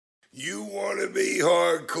You want to be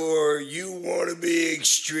hardcore, you want to be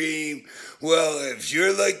extreme. Well, if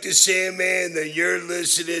you're like the Sandman, then you're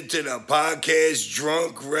listening to the podcast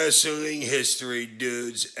Drunk Wrestling History,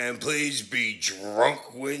 dudes. And please be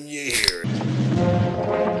drunk when you hear it.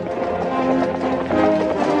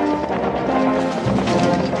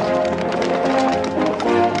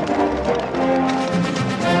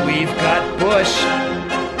 We've got Bush.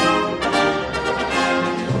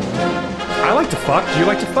 I like to fuck. Do you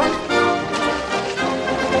like to fuck?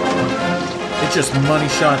 It's just money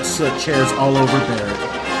shots, chairs all over Barrett.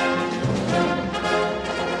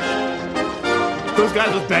 Those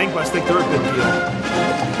guys with bang busts think they're a big deal.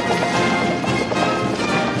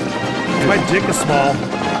 My dick is small.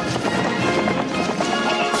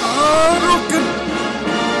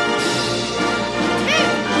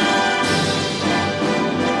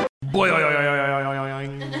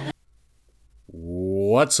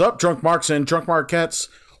 What's up, Drunk Marks and Drunk Marquettes?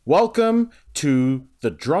 Welcome to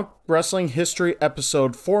the Drunk Wrestling History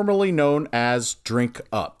episode formerly known as Drink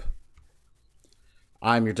Up.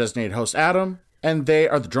 I'm your designated host, Adam, and they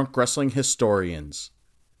are the Drunk Wrestling Historians.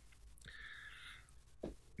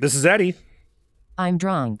 This is Eddie. I'm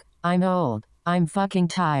drunk, I'm old, I'm fucking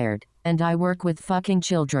tired, and I work with fucking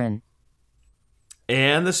children.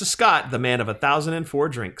 And this is Scott, the man of 1,004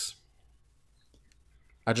 drinks.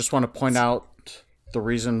 I just want to point out the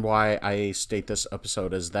reason why I state this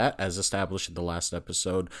episode is that, as established in the last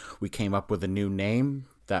episode, we came up with a new name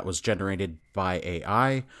that was generated by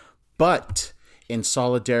AI, but in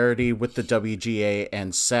solidarity with the WGA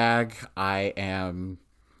and SAG, I am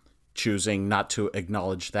choosing not to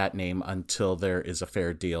acknowledge that name until there is a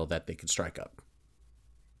fair deal that they can strike up.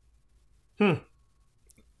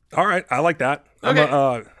 All right, I like that.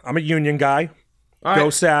 Okay. I'm a union guy. All Go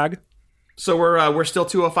right. SAG. So we're still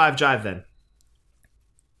 205 Jive then.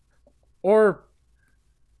 Or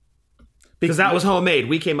Because that was homemade.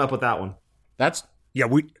 We came up with that one. that's Yeah,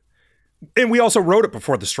 we also wrote it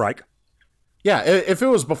before the strike. yeah. If it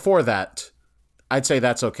was before that, I'd say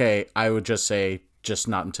that's okay. I would just say just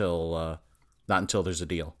not until there's a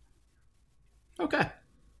deal. Okay.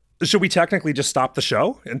 Should we technically just stop the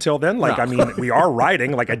show until then? Like, No. I mean, we are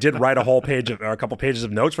writing. Like, I did write a couple pages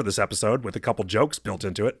of notes for this episode with a couple jokes built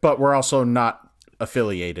into it. But we're also not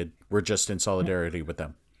affiliated. We're just in solidarity with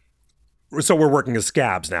them. So we're working as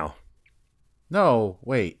scabs now. No,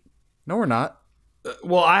 wait. No, we're not.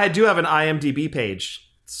 Well, I do have an IMDb page.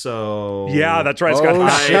 So Yeah, that's right. Scott. Oh,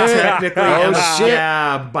 I shit. technically am a shit.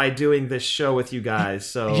 scab by doing this show with you guys.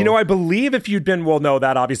 So You know, I believe if you'd been, well, no,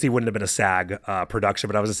 that obviously wouldn't have been a SAG production,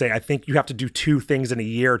 but I was going to say, I think you have to do 2 things in a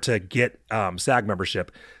year to get SAG membership.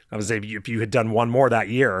 I was going to say, if you had done one more that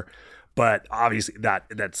year, but obviously that's...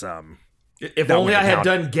 if that only I wouldn't had count.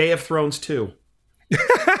 done Gay of Thrones 2.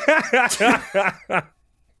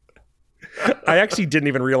 I actually didn't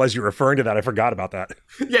even realize you were referring to that. I forgot about that.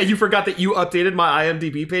 Yeah, you forgot that you updated my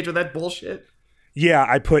IMDb page with that bullshit. Yeah,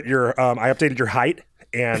 I put your, I updated your height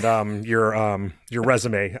and your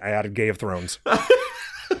resume. I added Gay of Thrones.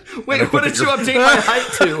 Wait, what did you update my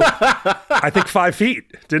height to? I think 5 feet,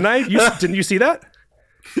 didn't I? Didn't you see that?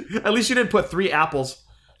 At least you didn't put 3 apples.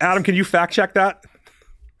 Adam, can you fact check that?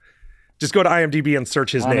 Just go to IMDb and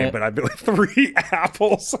search his On name, it. but I've been like 3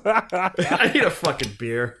 apples. I need a fucking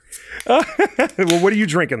beer. Well, what are you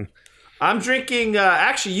drinking? I'm drinking,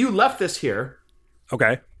 actually, you left this here.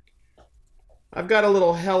 Okay. I've got a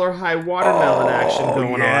little Hell or High watermelon action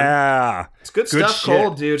going on. Yeah. It's good stuff, shit.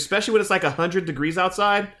 cold, dude. Especially when it's like 100 degrees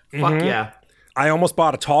outside. Fuck yeah. I almost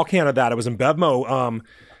bought a tall can of that. It was in Bevmo.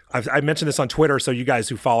 I mentioned this on Twitter, so you guys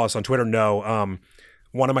who follow us on Twitter know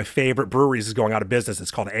one of my favorite breweries is going out of business.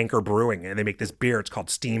 It's called Anchor Brewing, and they make this beer. It's called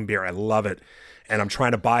Steam Beer. I love it, and I'm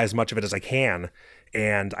trying to buy as much of it as I can.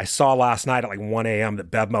 And I saw last night at like 1 a.m.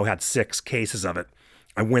 that Bevmo had 6 cases of it.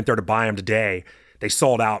 I went there to buy them today. They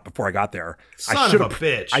sold out before I got there. Son of a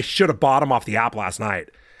bitch. I should have bought them off the app last night.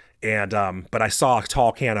 And but I saw a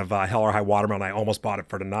tall can of Hell or High watermelon. I almost bought it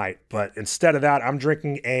for tonight. But instead of that, I'm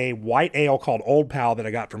drinking a white ale called Old Pal that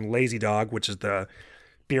I got from Lazy Dog, which is the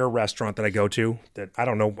beer restaurant that I go to. That I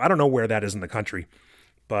don't know where that is in the country.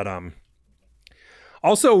 But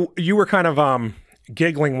also, you were kind of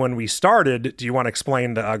giggling when we started. Do you want to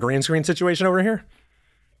explain the green screen situation over here?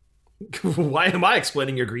 Why am I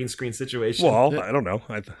explaining your green screen situation? Well, I don't know.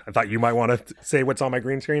 I thought you might want to say what's on my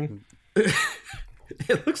green screen.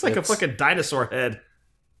 It looks like a fucking dinosaur head.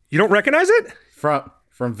 You don't recognize it? From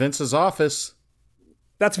Vince's office.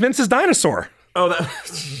 That's Vince's dinosaur. Oh,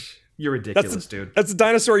 that... You're ridiculous, dude. That's the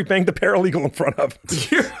dinosaur he banged the paralegal in front of.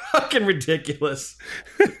 You're fucking ridiculous.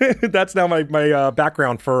 That's now my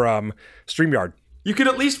background for StreamYard. You could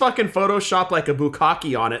at least fucking Photoshop like a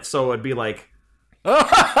bukkake on it, so it'd be like.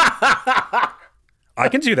 I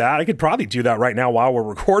can do that. I could probably do that right now while we're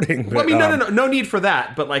recording. But, Well, I mean, no need for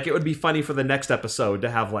that. But like, it would be funny for the next episode to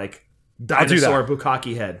have like dinosaur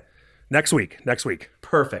bukkake head. Next week.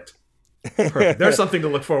 Perfect. There's something to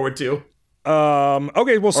look forward to.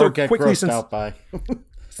 Okay. Well, so Or get quickly grossed out by.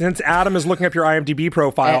 since Adam is looking up your IMDb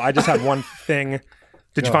profile, I just had one thing.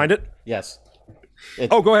 Did you find it? Yes.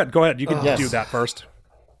 Oh, go ahead. You can Yes. do that first.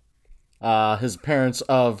 His parents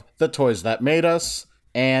of The Toys That Made Us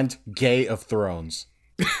and Gay of Thrones.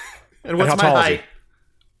 And what's how my tall is he? height?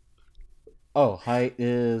 Oh, height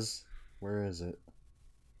is... Where is it?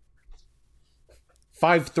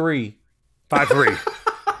 5'3". 5'3".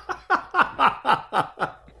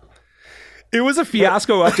 It was a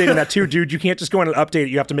fiasco updating that too, dude. You can't just go in and update it.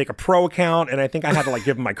 You have to make a pro account, and I think I had to like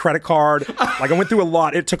give him my credit card. Like I went through a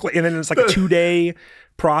lot. It took, and then it's like a 2-day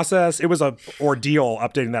process. It was a ordeal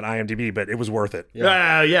updating that IMDb, but it was worth it.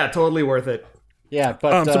 Yeah, totally worth it. Yeah,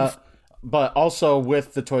 but also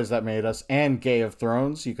with The Toys That Made Us and Gay of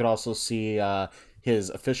Thrones, you could also see his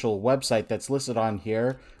official website that's listed on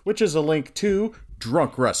here, which is a link to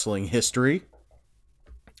Drunk Wrestling History.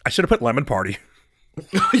 I should have put Lemon Party.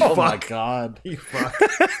 Oh my god! You fuck.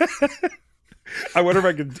 I wonder if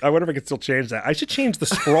I could still change that. I should change the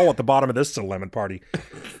scroll at the bottom of this to Lemon Party.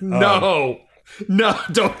 No,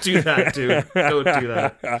 don't do that, dude. Don't do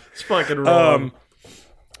that. It's fucking wrong.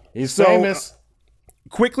 He's famous.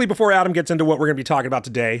 Quickly before Adam gets into what we're going to be talking about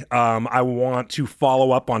today, I want to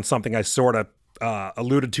follow up on something I sort of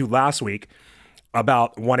alluded to last week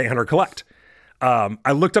about 1-800-COLLECT.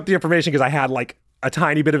 I looked up the information because I had like a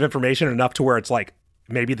tiny bit of information, enough to where it's like,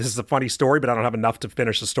 maybe this is a funny story, but I don't have enough to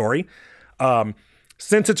finish the story.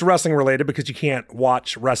 Since it's wrestling related, because you can't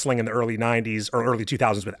watch wrestling in the early 90s or early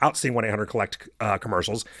 2000s without seeing 1-800-COLLECT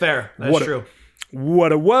commercials. Fair. That's true.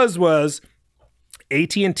 What it was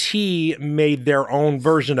AT&T made their own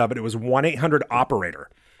version of it. It was 1-800-OPERATOR.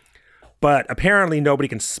 But apparently nobody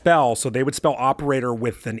can spell, so they would spell operator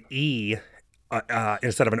with an E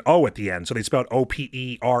instead of an O at the end. So they spelled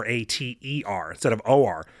OPERATER instead of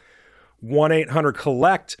OR.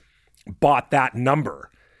 1-800-COLLECT bought that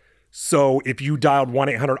number. So if you dialed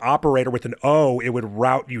 1-800-OPERATOR with an O, it would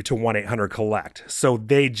route you to 1-800-COLLECT. So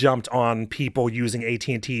they jumped on people using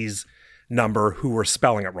AT&T's number who were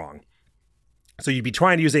spelling it wrong. So you'd be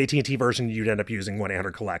trying to use AT&T version, you'd end up using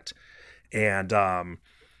 1-800-COLLECT. And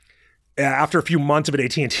after a few months of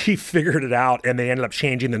it, AT&T figured it out, and they ended up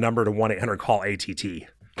changing the number to 1-800-CALL-ATT.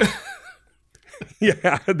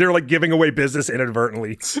 Yeah, they're like giving away business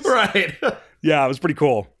inadvertently. Right. Yeah, it was pretty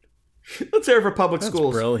cool. Let's hear it for public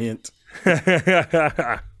schools. Brilliant.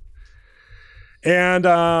 And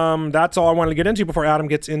that's all I wanted to get into before Adam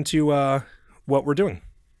gets into what we're doing.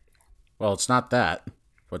 Well, it's not that.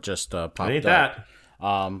 What just popped up. Ain't that?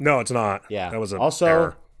 No, it's not. Yeah. That was a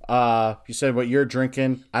also, error. You said what you're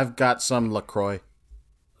drinking. I've got some LaCroix.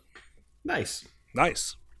 Nice.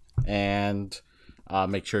 Nice. And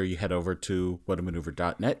make sure you head over to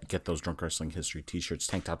whatamaneuver.net. Get those Drunk Wrestling History t-shirts,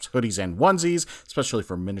 tank tops, hoodies, and onesies, especially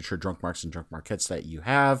for miniature drunk marks and drunk marquettes that you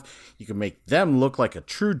have. You can make them look like a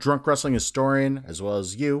true drunk wrestling historian, as well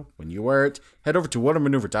as you, when you wear it. Head over to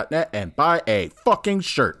whatamaneuver.net and buy a fucking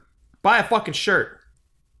shirt. Buy a fucking shirt.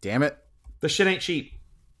 Damn it. The shit ain't cheap.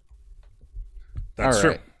 That's All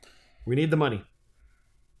true. right. We need the money.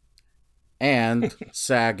 And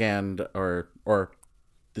SAG and or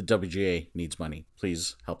the WGA needs money.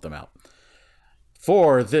 Please help them out.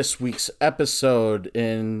 For this week's episode,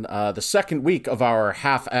 in the second week of our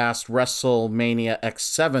half-assed WrestleMania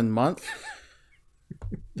X7 month,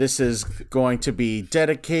 this is going to be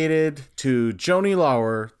dedicated to Joni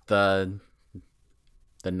Lauer, the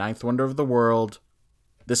ninth wonder of the world.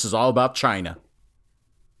 This is all about Chyna.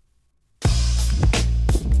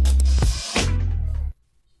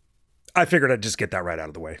 I figured I'd just get that right out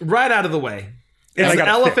of the way. Right out of the way. And It's I an got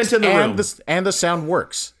it elephant fixed. in the room. And the sound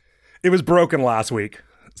works. It was broken last week,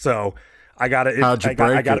 so I got it. How'd you I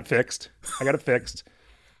break got it? it fixed. I got it fixed,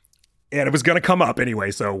 and it was going to come up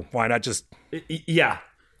anyway. So why not just? Yeah.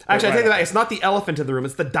 Actually, I take that back. It's not the elephant in the room.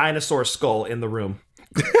 It's the dinosaur skull in the room.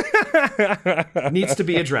 Needs to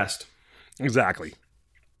be addressed. Exactly.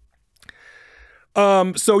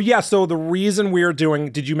 So the reason we're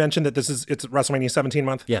doing, did you mention that it's WrestleMania 17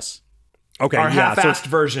 month? Yes. Okay. Our yeah, half-assed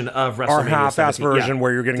version of WrestleMania. our half-assed 17. version Yeah.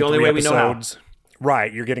 where you're getting The only 3 way we know how. episodes.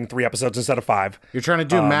 Right. You're getting 3 episodes instead of 5. You're trying to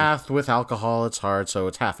do math with alcohol. It's hard, so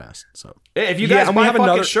it's half-assed. So If you Yeah, guys and we buy have fucking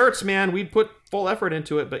another- shirts, man, we'd put full effort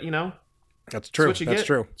into it. But, you know, That's true. that's what you That's get.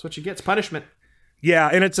 true. That's what you get. It's punishment. Yeah,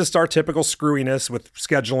 and it's just our typical screwiness with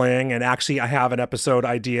scheduling. And actually, I have an episode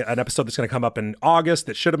that's going to come up in August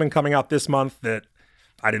that should have been coming out this month that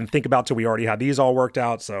I didn't think about till we already had these all worked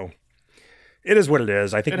out. So it is what it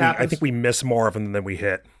is. I think we miss more of them than we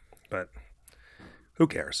hit, but who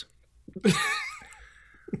cares?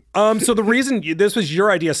 So the reason this was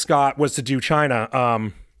your idea, Scott, was to do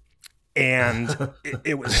Chyna, and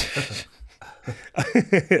it was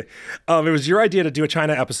it was your idea to do a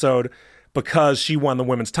Chyna episode because she won the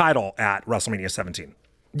women's title at WrestleMania 17.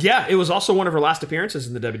 Yeah, it was also one of her last appearances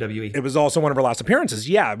in the WWE. It was also one of her last appearances.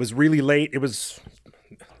 Yeah, it was really late. It was,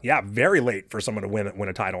 very late for someone to win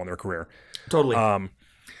a title in their career. Totally.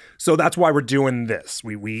 So that's why we're doing this.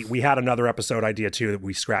 We had another episode idea too that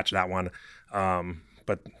we scratched that one,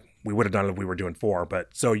 but we would have done it if we were doing 4.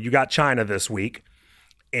 But so you got Chyna this week,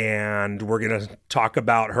 and we're gonna talk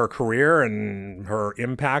about her career and her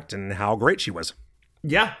impact and how great she was.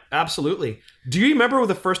 Yeah, absolutely. Do you remember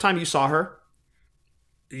the first time you saw her?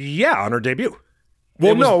 Yeah, on her debut.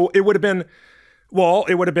 It would have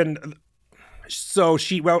been. So I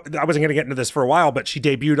wasn't going to get into this for a while, but she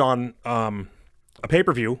debuted on a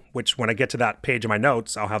pay-per-view, which when I get to that page in my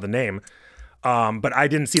notes, I'll have the name. But I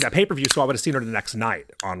didn't see that pay-per-view, so I would have seen her the next night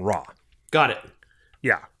on Raw. Got it.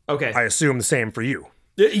 Yeah. Okay. I assume the same for you.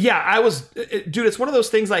 Yeah, I was... Dude, it's one of those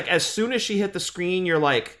things, like, as soon as she hit the screen, you're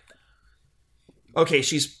like, okay,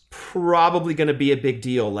 she's probably going to be a big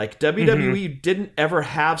deal. Like, WWE didn't ever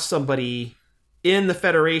have somebody in the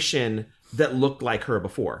Federation that looked like her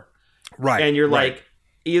before. Right. And you're like,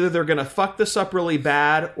 either they're going to fuck this up really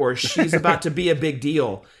bad or she's about to be a big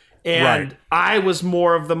deal. And I was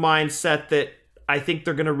more of the mindset that I think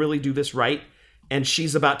they're going to really do this right. And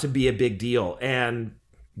she's about to be a big deal. And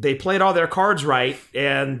they played all their cards right.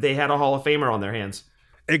 And they had a Hall of Famer on their hands.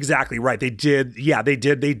 Exactly right. They did. Yeah, they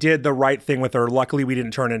did. They did the right thing with her. Luckily, it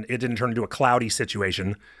didn't turn into a cloudy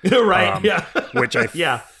situation. Right. Yeah. Which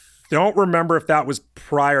I don't remember if that was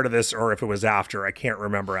prior to this or if it was after. I can't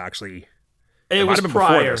remember actually. It was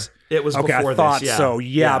prior. It was before this. I thought so.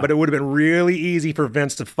 Yeah, but it would have been really easy for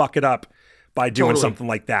Vince to fuck it up by doing something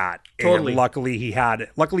like that. Totally. And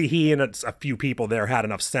luckily he and a few people there had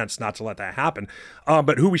enough sense not to let that happen.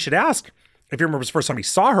 But who we should ask, if you remember the first time he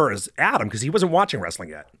saw her, is Adam, because he wasn't watching wrestling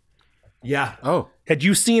yet. Yeah. Oh. Had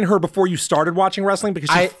you seen her before you started watching wrestling? Because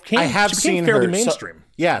she became fairly mainstream.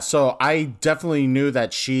 So I definitely knew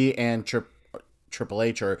that she and Triple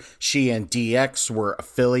H or she and DX were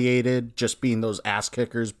affiliated, just being those ass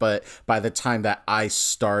kickers. But by the time that I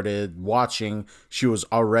started watching, she was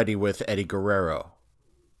already with Eddie Guerrero.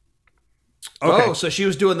 Okay. Oh, so she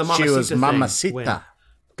was doing the Mamacita She was thing. Mamacita.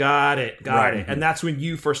 Got it. And that's when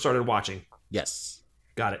you first started watching. Yes.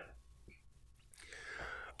 Got it.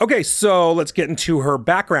 Okay, so let's get into her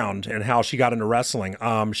background and how she got into wrestling.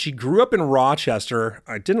 She grew up in Rochester.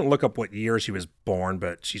 I didn't look up what year she was born,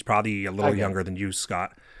 but she's probably a little younger than you,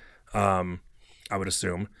 Scott. I would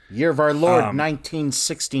assume. Year of our Lord,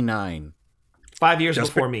 1969. 5 years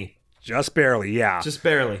before me. Just barely, yeah. Just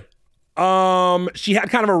barely. She had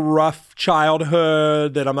kind of a rough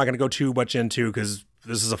childhood that I'm not going to go too much into because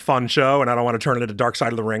this is a fun show and I don't want to turn it into Dark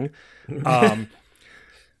Side of the Ring.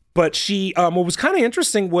 But she, what was kind of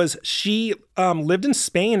interesting was she lived in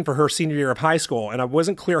Spain for her senior year of high school, and I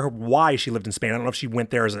wasn't clear why she lived in Spain. I don't know if she went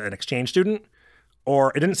there as an exchange student,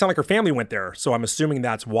 or it didn't sound like her family went there, so I'm assuming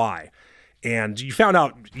that's why. And you found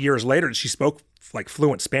out years later that she spoke like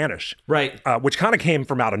fluent Spanish, right? Which kind of came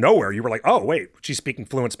from out of nowhere. You were like, "Oh, wait, she's speaking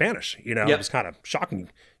fluent Spanish." You know, Yep. It was kind of shocking.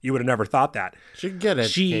 You would have never thought that. She could get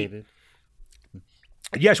educated.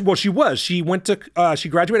 Well, she was. She went to. She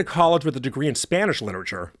graduated college with a degree in Spanish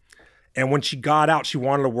literature. And when she got out, she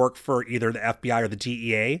wanted to work for either the FBI or the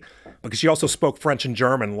DEA because she also spoke French and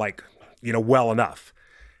German, well enough.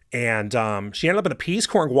 And she ended up in the Peace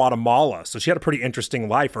Corps in Guatemala. So she had a pretty interesting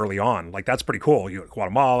life early on. Like, that's pretty cool. You go to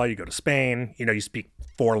Guatemala, you go to Spain, you speak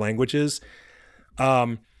 4 languages.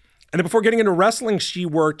 And then before getting into wrestling, she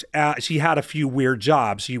had a few weird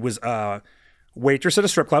jobs. She was a waitress at a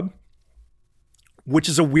strip club, which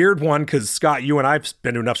is a weird one because, Scott, you and I've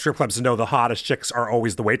been to enough strip clubs to know the hottest chicks are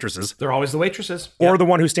always the waitresses. They're always the waitresses. Or the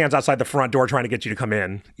one who stands outside the front door trying to get you to come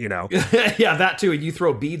in, Yeah, that too. And you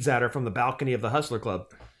throw beads at her from the balcony of the Hustler Club.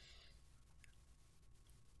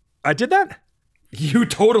 I did that? You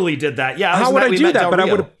totally did that. Yeah. How would I do that? But I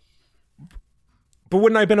would have... But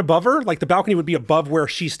wouldn't I have been above her? Like, the balcony would be above where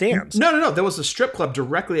she stands. No. There was a strip club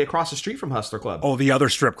directly across the street from Hustler Club. Oh, the other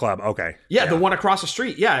strip club. Okay. Yeah, the one across the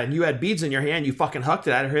street. Yeah, and you had beads in your hand. You fucking hucked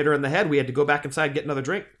it at her, hit her in the head. We had to go back inside and get another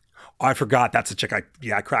drink. Oh, I forgot. That's a chick. I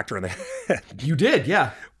cracked her in the head. You did,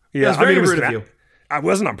 yeah. Yeah, it was very rude of you. I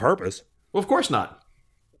wasn't on purpose. Well, of course not.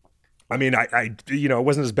 I mean, it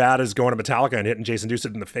wasn't as bad as going to Metallica and hitting Jason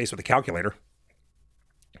Newsted in the face with a calculator,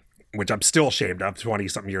 which I'm still ashamed of 20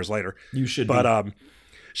 something years later. You should But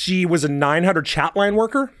she was a 900 chat line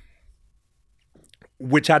worker,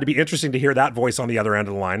 which had to be interesting to hear that voice on the other end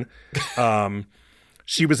of the line.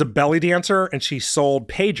 She was a belly dancer and she sold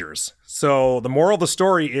pagers. So the moral of the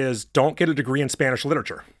story is don't get a degree in Spanish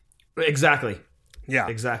literature. Exactly. Yeah.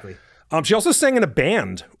 Exactly. She also sang in a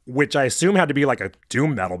band, which I assume had to be like a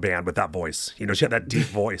doom metal band with that voice. You know, she had that deep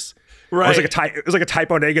voice. Right. It was like a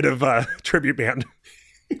typo negative tribute band.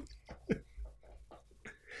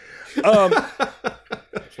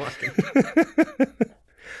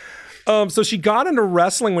 So she got into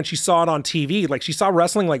wrestling when she saw it on TV. Like she saw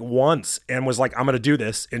wrestling like once and was like, I'm going to do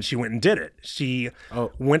this. And she went and did it. She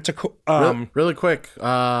went to, really quick.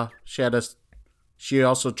 She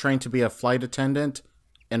also trained to be a flight attendant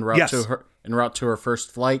en route to her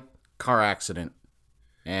first flight, car accident.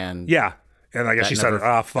 And yeah. And I guess she said,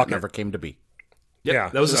 fuck it. Never came to be. Yep, Yeah.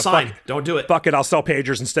 that was a sign. Don't do it. Fuck it. I'll sell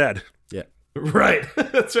pagers instead. Yeah. Right.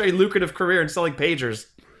 That's a very lucrative career in selling pagers.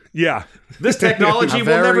 Yeah. This technology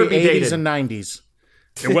will never be 80s dated. and 90s.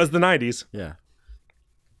 It was the 90s. Yeah.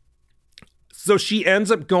 So she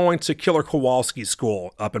ends up going to Killer Kowalski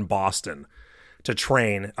School up in Boston to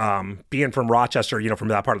train. Being from Rochester, from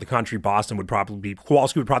that part of the country, Kowalski would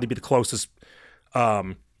probably be the closest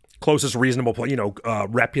reasonable,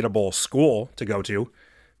 reputable school to go to,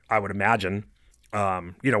 I would imagine.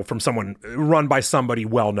 From someone run by somebody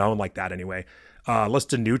well known like that anyway. Les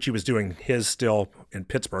DiNucci was doing his still in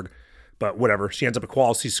Pittsburgh, but whatever. She ends up at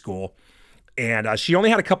Kowalski School, and she only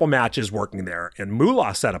had a couple matches working there, and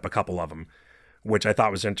Moolah set up a couple of them, which I thought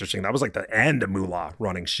was interesting. That was like the end of Moolah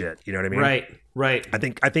running shit. You know what I mean? Right. I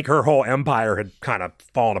think her whole empire had kind of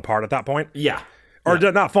fallen apart at that point. Yeah. Or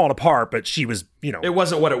not fallen apart, but she was, It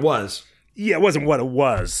wasn't what it was. Yeah, it wasn't what it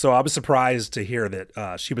was. So I was surprised to hear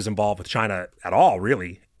that she was involved with Chyna at all,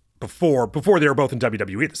 really, before they were both in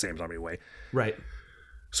WWE at the same time anyway. Right.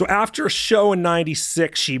 So after a show in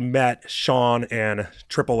 96, she met Shawn and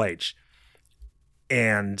Triple H.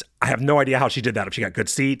 And I have no idea how she did that, if she got good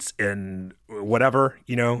seats and whatever,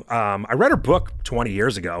 I read her book 20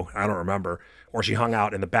 years ago. I don't remember. Or she hung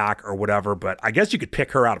out in the back or whatever. But I guess you could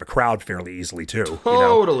pick her out of a crowd fairly easily, too.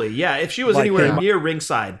 Totally. Yeah. If she was anywhere near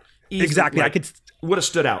ringside. Easy, exactly. I could would have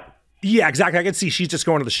stood out. Yeah, exactly. I could see she's just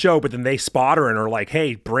going to the show, but then they spot her and are like,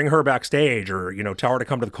 hey, bring her backstage or, tell her to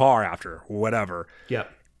come to the car after, whatever. Yep.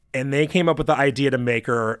 And they came up with the idea to make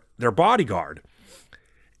her their bodyguard.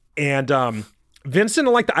 And Vince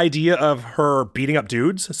didn't like the idea of her beating up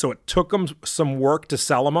dudes, so it took them some work to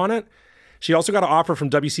sell them on it. She also got an offer from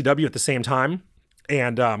WCW at the same time,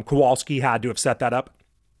 and Kowalski had to have set that up.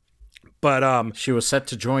 But she was set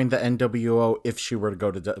to join the NWO if she were to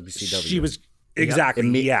go to WCW. She was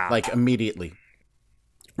exactly like immediately.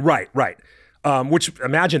 Right. Which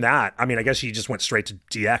imagine that. I mean, I guess she just went straight to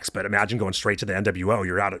DX, but imagine going straight to the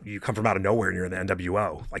NWO. You come from out of nowhere and you're in the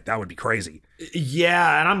NWO. Like that would be crazy.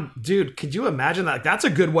 Yeah, and dude, could you imagine that? That's a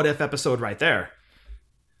good what if episode right there.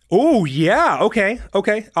 Oh yeah. Okay. I'll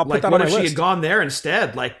put that on my list. What if she had gone there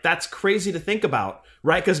instead? Like that's crazy to think about.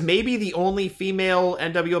 Right, because maybe the only female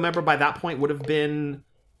NWO member by that point would have been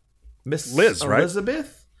Miss Liz, Elizabeth.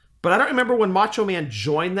 Right? But I don't remember when Macho Man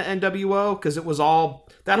joined the NWO because it was all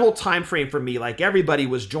that whole time frame for me. Like everybody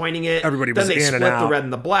was joining it. Everybody was then they in split and out. The red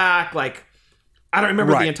and the black. Like I don't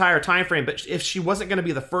remember the entire time frame. But if she wasn't going to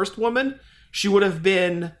be the first woman, she would have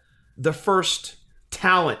been the first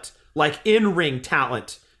talent, like in-ring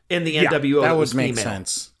talent in the NWO. That would make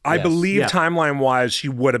sense. I believe timeline-wise, she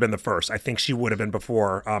would have been the first. I think she would have been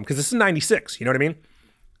before, because this is 96. You know what I mean?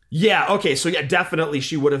 Yeah, okay. So, yeah, definitely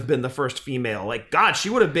she would have been the first female. Like, God, she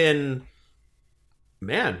would have been...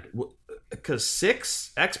 Man, because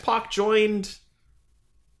X-Pac joined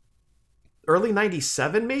early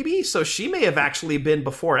 97, maybe? So she may have actually been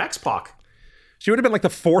before X-Pac. She would have been like the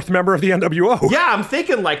fourth member of the NWO. Yeah, I'm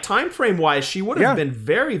thinking like time frame-wise, she would have been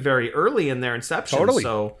very, very early in their inception. Totally.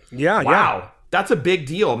 So, wow. Yeah. That's a big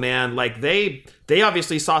deal, man. Like they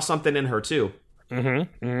obviously saw something in her too.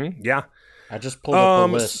 Yeah. I just pulled up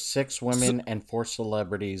a list: 6 women and 4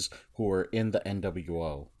 celebrities who were in the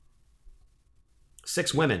NWO.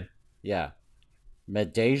 6 women. Yeah,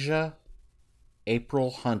 Medeja,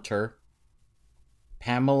 April Hunter,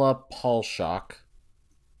 Pamela Paulshock,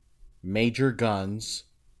 Major Guns,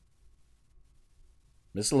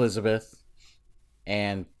 Miss Elizabeth,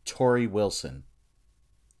 and Tori Wilson.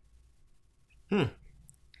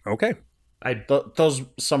 Okay.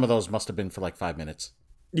 Some of those must have been for like 5 minutes.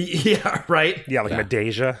 Yeah, right? Yeah, like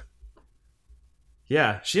Medeja.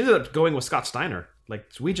 Yeah, she ended up going with Scott Steiner. Like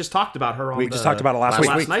we just talked about her on We just talked about it last week.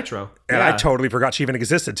 Last Nitro. And I totally forgot she even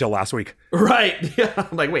existed till last week. Right. Yeah.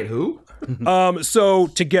 I'm like, wait, who? So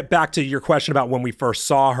to get back to your question about when we first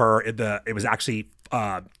saw her, it was actually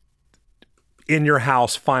In Your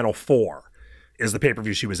House Final Four is the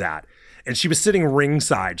pay-per-view she was at. And she was sitting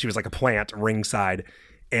ringside. She was like a plant ringside.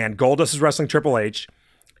 And Goldust is wrestling Triple H.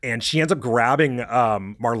 And she ends up grabbing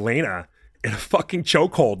Marlena in a fucking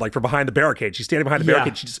chokehold, like from behind the barricade. She's standing behind the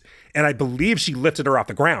barricade. And I believe she lifted her off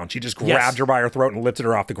the ground. She just grabbed her by her throat and lifted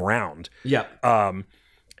her off the ground. Yeah.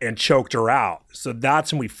 And choked her out. So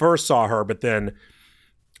that's when we first saw her. But then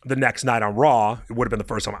the next night on Raw, it would have been the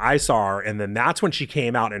first time I saw her. And then that's when she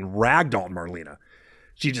came out and ragdolled Marlena.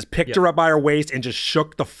 She just picked her up by her waist and just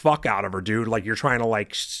shook the fuck out of her, dude. Like you're trying to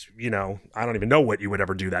I don't even know what you would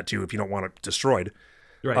ever do that to if you don't want it destroyed.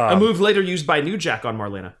 Right. A move later used by New Jack on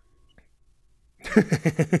Marlena.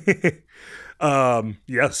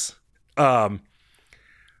 Yes.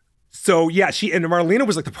 So yeah, and Marlena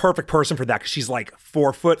was like the perfect person for that because she's like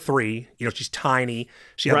 4'3", she's tiny.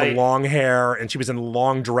 She had the long hair and she was in a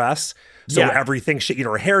long dress. So everything,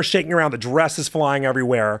 her hair is shaking around, the dress is flying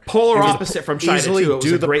everywhere. Polar opposite from Chyna easily too. It was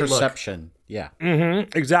do a the great perception. Look. Yeah.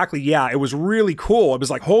 Mm-hmm, exactly. Yeah. It was really cool. It was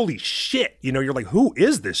like, holy shit. You're like, who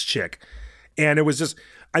is this chick? And it was just,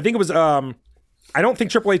 I think it was, I don't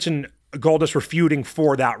think Triple H and Goldust were feuding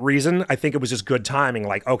for that reason. I think it was just good timing.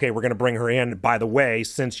 Like, okay, we're going to bring her in. By the way,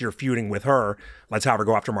 since you're feuding with her, let's have her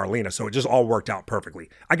go after Marlena. So it just all worked out perfectly.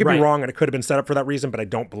 I could be wrong and it could have been set up for that reason, but I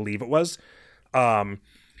don't believe it was.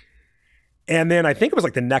 And then I think it was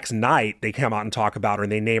like the next night they come out and talk about her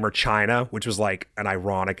and they name her Chyna, which was like an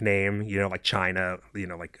ironic name, like Chyna,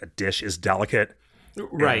 like a dish is delicate.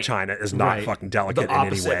 Right. And Chyna is not fucking delicate in any way.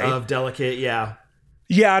 The opposite of delicate, yeah.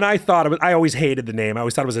 Yeah, and I thought I always hated the name. I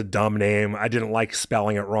always thought it was a dumb name. I didn't like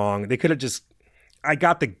spelling it wrong. They could have I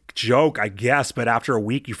got the joke, I guess, but after a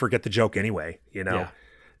week you forget the joke anyway, Yeah.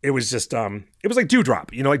 It was just, it was like Dewdrop.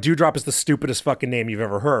 Like Dewdrop is the stupidest fucking name you've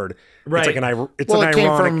ever heard. Right. It's like it an ironic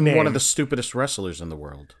came from name. one of the stupidest wrestlers in the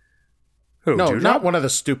world. Who? No, Dewdrop? not one of the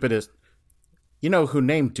stupidest. You know who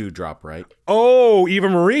named Dewdrop, right? Oh, Eva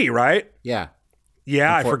Marie, right? Yeah.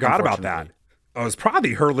 Yeah, I forgot about that. Oh, it was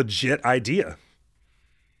probably her legit idea.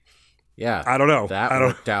 Yeah. I don't know. That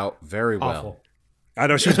worked out very well. Awful. I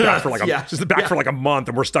know she was back for for like a month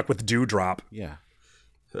and we're stuck with Dewdrop. Yeah.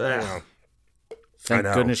 Yeah. Thank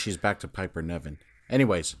goodness she's back to Piper Niven.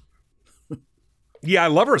 Anyways. Yeah, I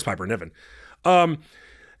love her as Piper Niven. And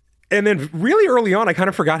then really early on, I kind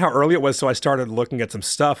of forgot how early it was, so I started looking at some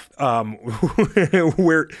stuff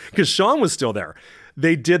because Sean was still there.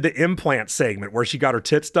 They did the implant segment where she got her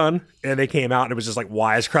tits done, and they came out, and it was just like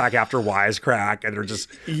wisecrack after wisecrack, and they're just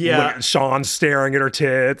Sean staring at her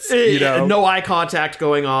tits. No eye contact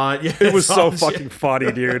going on. Yeah, it was so fucking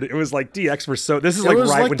funny, dude. It was like DX were so. This is like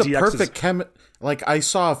right when DX perfect like I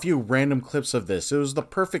saw a few random clips of this. It was the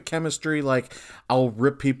perfect chemistry. Like I'll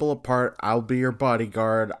rip people apart. I'll be your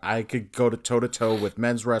bodyguard. I could go toe to toe with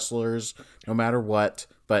men's wrestlers no matter what.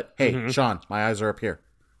 But hey, Sean, my eyes are up here.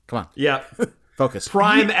 Come on. Yeah. Focus.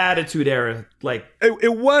 Prime Attitude Era. Like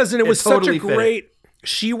it was, and it was totally such a great.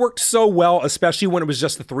 She worked so well, especially when it was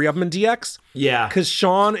just the three of them in DX. Yeah. Because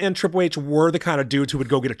Sean and Triple H were the kind of dudes who would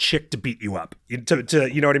go get a chick to beat you up, to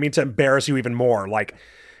you know what I mean, to embarrass you even more. Like,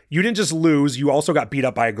 you didn't just lose, you also got beat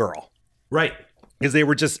up by a girl. Right. Because they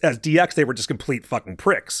were just, as DX, they were just complete fucking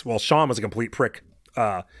pricks. Well, Sean was a complete prick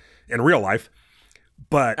in real life.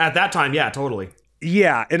 But at that time, yeah, totally.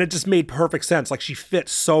 Yeah, and it just made perfect sense. Like, she fit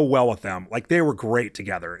so well with them. Like, they were great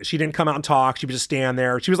together. She didn't come out and talk. She would just stand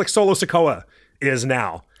there. She was like Solo Sikoa is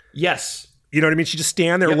now. Yes. You know what I mean? She just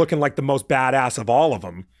stand there looking like the most badass of all of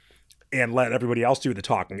them and let everybody else do the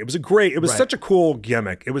talking. It was such a cool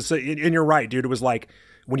gimmick. It was, and you're right, dude. It was like,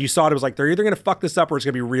 when you saw it, it was like, they're either going to fuck this up or it's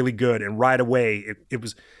going to be really good. And right away,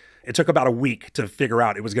 it took about a week to figure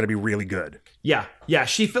out it was going to be really good. Yeah. Yeah.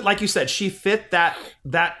 She fit, like you said, she fit that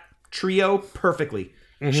trio perfectly.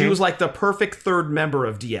 Mm-hmm. She was like the perfect third member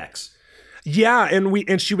of DX. Yeah, and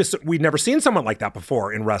we'd never seen someone like that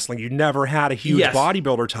before in wrestling. You never had a huge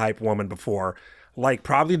bodybuilder type woman before. Like,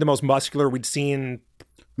 probably the most muscular we'd seen.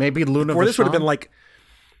 Maybe Luna. Or this would have been like,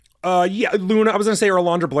 Luna. I was gonna say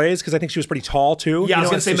Alondra Blaze because I think she was pretty tall too. Yeah, I was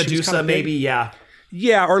gonna say Medusa, maybe. Yeah.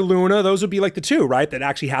 Yeah, or Luna. Those would be like the two, right? That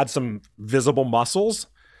actually had some visible muscles.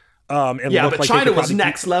 But Chyna was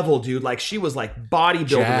next level, dude. Like, she was like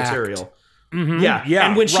bodybuilder material. Mm-hmm. Yeah.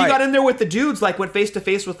 And when she got in there with the dudes, like went face to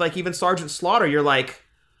face with like even Sergeant Slaughter, you're like,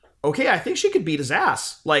 okay, I think she could beat his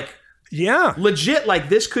ass. Like, yeah, legit. Like,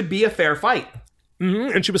 this could be a fair fight.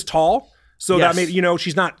 Mm-hmm. And she was tall, so that made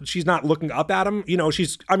she's not looking up at him.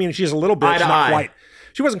 She's a little bit.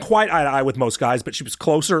 she wasn't quite eye to eye with most guys, but she was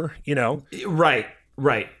closer, you know. Right.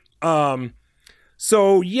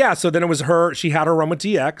 So then it was her. She had her run with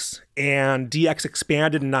DX, and DX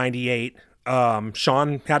expanded in '98.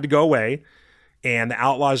 Shawn had to go away, and the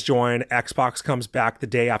Outlaws joined. X-Pac comes back the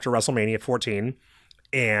day after WrestleMania 14,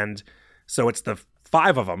 and so it's the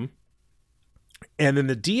 5 of them. And then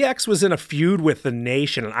the DX was in a feud with the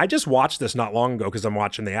Nation, and I just watched this not long ago because I'm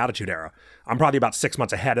watching the Attitude Era. I'm probably about 6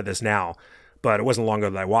 months ahead of this now, but it wasn't long ago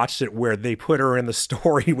that I watched it, where they put her in the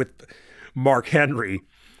story with Mark Henry.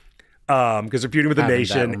 Because they're feuding with the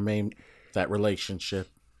Nation. That relationship.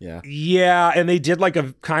 Yeah. Yeah. And they did like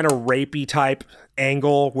a kind of rapey type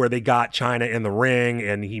angle where they got Chyna in the ring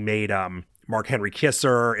and he made Mark Henry kiss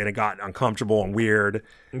her and it got uncomfortable and weird.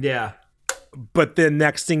 Yeah. But then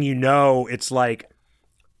next thing you know, it's like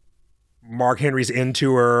Mark Henry's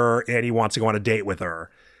into her and he wants to go on a date with her.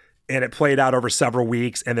 And it played out over several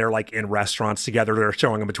weeks, and they're like in restaurants together. They're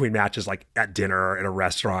showing them between matches, like at dinner in a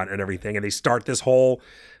restaurant and everything. And they start this whole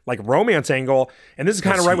like romance angle. And this is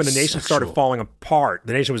kind of right when the Nation started falling apart.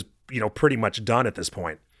 The Nation was, pretty much done at this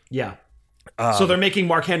point. Yeah. So they're making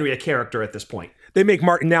Mark Henry a character at this point. They make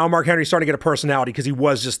Mark Henry starting to get a personality because he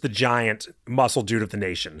was just the giant muscle dude of the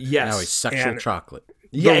Nation. Yes. Now he's sexual chocolate.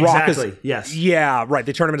 Yeah, exactly. Yes. Yeah, right.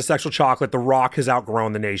 They turn him into sexual chocolate. The Rock has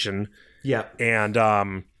outgrown the Nation. Yeah. And,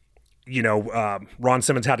 Ron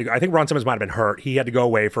Simmons had to go. I think Ron Simmons might have been hurt. He had to go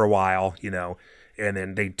away for a while, and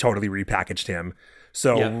then they totally repackaged him.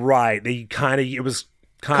 So, right. It was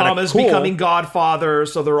kind of Kama's cool. becoming Godfather,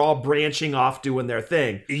 so they're all branching off doing their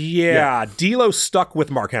thing. Yeah. D'Lo stuck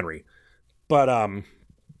with Mark Henry. But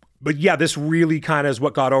yeah, this really kind of is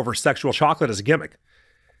what got over sexual chocolate as a gimmick.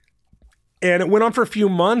 And it went on for a few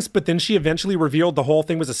months, but then she eventually revealed the whole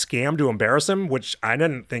thing was a scam to embarrass him, which I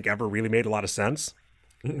didn't think ever really made a lot of sense.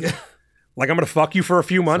 Like, I'm going to fuck you for a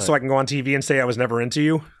few months so I can go on TV and say I was never into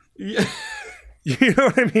you. Yeah. You know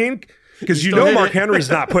what I mean? Because Mark Henry's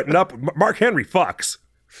not putting up. Mark Henry fucks.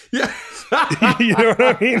 Yeah. You know what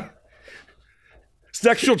I mean?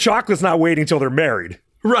 Sexual chocolate's not waiting until they're married.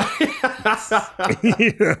 Right.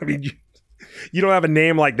 I mean, you don't have a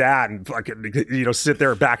name like that and fucking, sit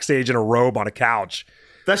there backstage in a robe on a couch.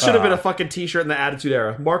 That should have been a fucking t-shirt in the Attitude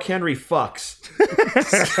Era. Mark Henry fucks.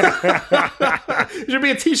 It should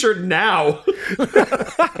be a t-shirt now.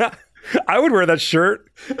 I would wear that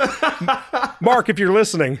shirt. Mark, if you're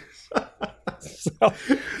listening. Sell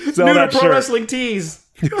New that to Pro shirt. Wrestling Tees.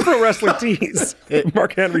 Pro Wrestling Tees.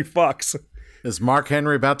 Mark Henry fucks. Is Mark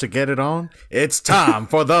Henry about to get it on? It's time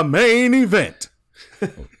for the main event.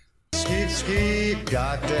 Skeet,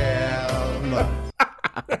 goddamn.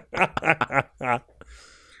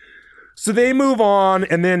 So they move on,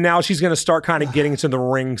 and then now she's going to start kind of getting into the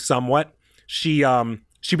ring somewhat. She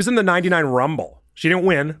was in the '99 Rumble. She didn't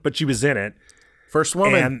win, but she was in it. First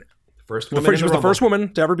woman. And First woman she was the first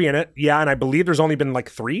woman to ever be in it. Yeah, and I believe there's only been like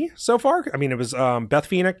 3 so far. I mean, it was Beth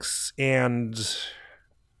Phoenix and...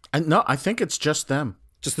 No, I think it's just them.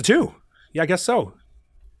 Just the 2. Yeah, I guess so.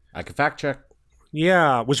 I can fact check.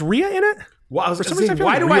 Yeah. Was Rhea in it? Well, I was For some gonna say, reason,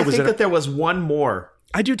 why I feel do like I Rhea was think in that it. there was one more?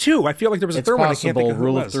 I do too. I feel like there was a It's third one. I can't think possible. of who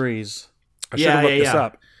Rule it of was. threes. I should have looked this yeah.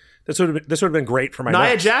 up. This would have been great for my Nia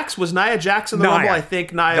notes. Jax? Was Nia Jax in the Nia. Rumble? I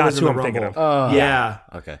think Nia That's was in who the I'm thinking Rumble. of. Yeah.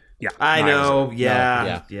 Okay. Yeah, I Nia was in know.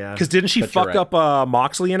 it. Yeah. Because didn't she But you're fuck right. up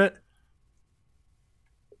Moxley in it?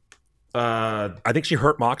 Uh, I think she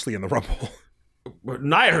hurt Moxley in the Rumble.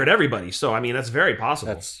 Nia hurt everybody, so I mean that's very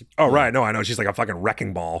possible. That's Oh, right. No, I know. She's like a fucking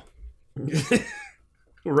wrecking ball.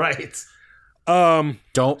 Right.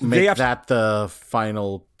 Don't make have- that the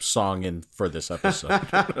final song in for this episode.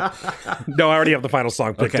 No, I already have the final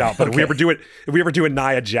song picked Okay, out. But okay. if we ever do a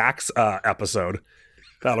Nia Jax episode,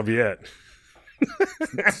 that'll be it.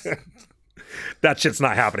 That shit's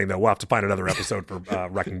not happening though. We'll have to find another episode for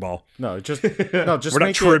Wrecking Ball. Just We're not make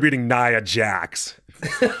it. tributing Nia Jax.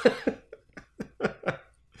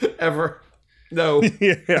 Ever. No.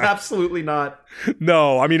 Yeah. Absolutely not.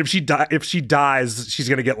 No, I mean if she dies, she's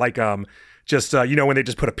gonna get like just when they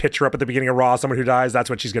just put a picture up at the beginning of Raw, someone who dies, that's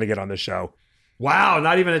what she's gonna get on this show. Wow,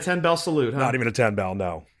 not even a 10-bell salute, huh? Not even a 10 bell.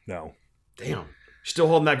 No. Damn. Still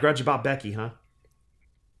holding that grudge about Becky, huh?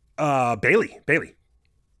 Bailey.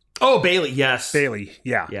 Oh, Bailey, yes. Bailey.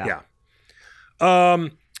 Yeah. So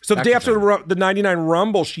the Back day to after the 99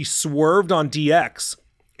 Rumble, she swerved on DX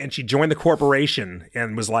and she joined the corporation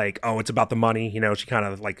and was like, oh, it's about the money. She kind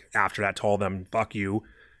of like after that told them, fuck you.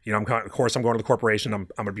 Of course I'm going to the corporation. I'm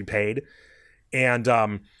going to be paid. And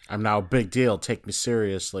I'm now a big deal. Take me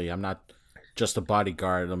seriously. I'm not just a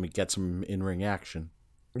bodyguard. Let me get some in-ring action.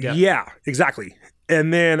 yeah, exactly.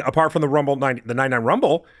 And then apart from the 99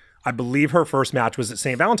 Rumble, I believe her first match was at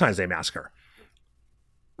St. Valentine's Day Massacre.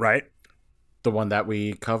 right? The one that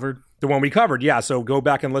we covered? The one we covered, yeah. So go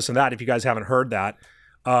back and listen to that if you guys haven't heard that.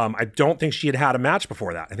 I don't think she had a match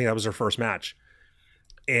before that. I think that was her first match.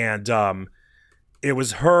 And it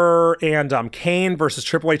was her and Kane versus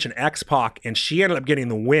Triple H and X-Pac, and she ended up getting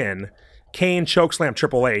the win. Kane chokeslammed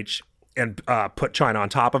Triple H and put Chyna on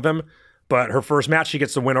top of him. But her first match, she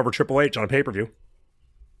gets the win over Triple H on a pay-per-view.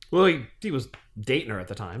 Well, he was dating her at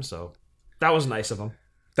the time, so that was nice of him.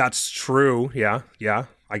 That's true. Yeah.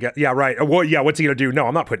 I get. Yeah, right. Well, yeah. What's he gonna do? No,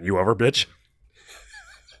 I'm not putting you over, bitch.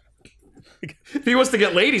 If he wants to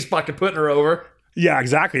get laid, he's fucking putting her over. Yeah,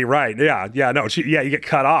 exactly. Right. Yeah. No. You get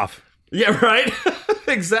cut off. Yeah. Right.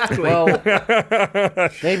 Exactly. Well,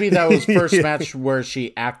 maybe that was first match where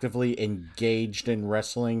she actively engaged in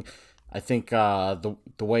wrestling. I think the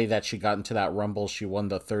way that she got into that Rumble, she won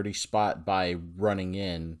the 30 spot by running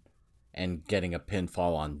in and getting a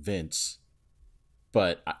pinfall on Vince.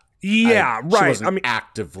 But she wasn't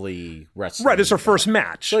actively wrestling. Right, it's her first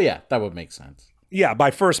match. So yeah, that would make sense. Yeah,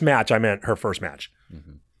 by first match, I meant her first match.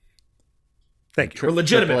 Mm-hmm. Thank you. Her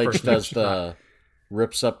legitimate Triple H first does match.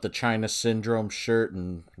 rips up the Chyna Syndrome shirt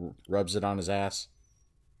and rubs it on his ass.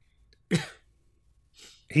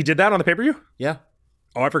 He did that on the pay-per-view? Yeah.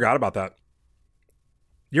 Oh, I forgot about that.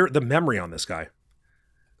 You're the memory on this guy.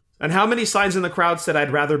 And how many signs in the crowd said,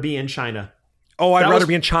 "I'd rather be in China"? Oh, I'd rather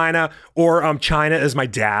be in China, or Chyna is my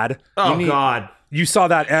dad. Oh, God. You saw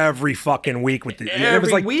that every fucking week with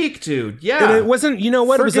Every week, dude. Yeah. And it wasn't, you know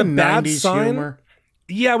what? It was a bad 90s sign. humor.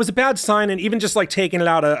 Yeah, it was a bad sign, and even just like taking it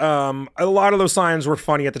out of a lot of those signs were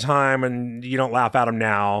funny at the time, and you don't laugh at them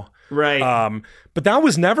now. Right. But that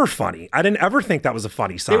was never funny. I didn't ever think that was a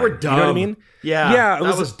funny sign. They were dumb. You know what I mean? Yeah.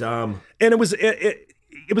 That was dumb. And it was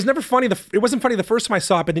never funny. It wasn't funny the first time I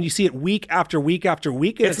saw it, but then you see it week after week after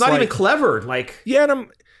week. And it's not even clever. Like, yeah, and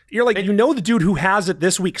you're like, the dude who has it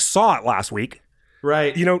this week saw it last week.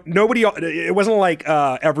 Right. You know, nobody, it wasn't like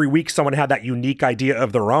every week someone had that unique idea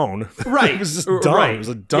of their own. Right. It was just dumb. Right. It was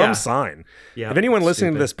a dumb sign. Yeah. If anyone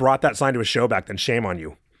listening to this brought that sign to a show back, then shame on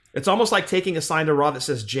you. It's almost like taking a sign to Raw that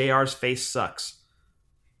says JR's face sucks.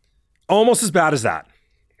 Almost as bad as that.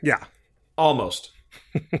 Yeah. Almost.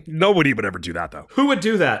 Nobody would ever do that, though. Who would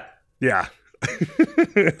do that? Yeah.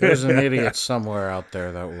 There's an idiot somewhere out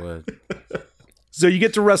there that would. So you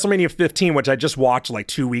get to WrestleMania 15, which I just watched like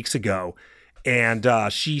 2 weeks ago. And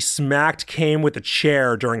she smacked Kane with a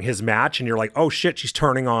chair during his match. And you're like, oh shit, she's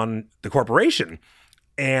turning on the corporation.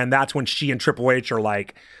 And that's when she and Triple H are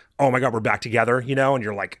like, oh my God, we're back together, you know? And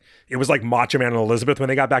you're like, it was like Macho Man and Elizabeth when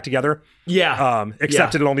they got back together. Yeah.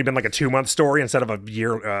 Except it had only been like a 2-month story instead of a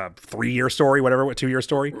 3-year story, whatever, 2-year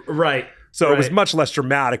story. Right. So it was much less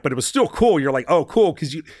dramatic, but it was still cool. You're like, oh, cool.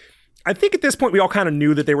 Because I think at this point, we all kind of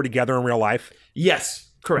knew that they were together in real life. Yes.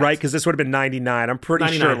 Correct. Right? Because this would have been 99. I'm pretty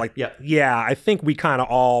 99, sure. Like, yeah. Yeah, I think we kind of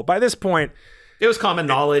all, by this point. It was common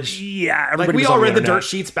knowledge. Yeah. Like, we all read the dirt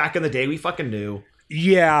sheets back in the day. We fucking knew.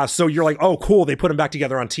 Yeah. So you're like, oh, cool. They put them back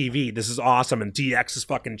together on TV. This is awesome. And DX is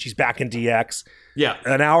she's back in DX. Yeah.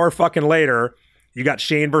 An hour fucking later, you got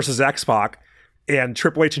Shane versus X-Pac. And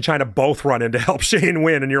Triple H and Chyna both run in to help Shane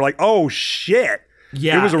win. And you're like, oh, shit.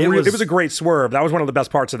 Yeah. It was a great swerve. That was one of the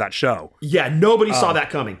best parts of that show. Yeah. Nobody saw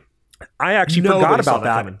that coming. I actually forgot about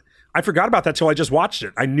that. I forgot about that till I just watched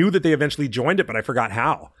it. I knew that they eventually joined it, but I forgot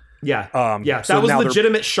how. Yeah. So that was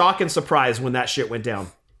legitimate shock and surprise when that shit went down.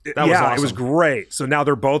 That was awesome. It was great. So now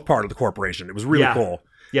they're both part of the corporation. It was really cool.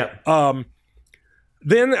 Yeah.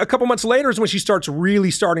 Then a couple months later is when she starts really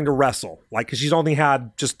starting to wrestle. Like, because she's only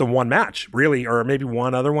had just the one match, really, or maybe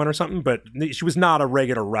one other one or something, but she was not a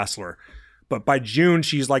regular wrestler. But by June,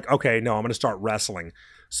 she's like, okay, no, I'm going to start wrestling.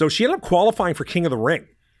 So she ended up qualifying for King of the Ring.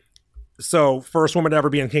 So first woman to ever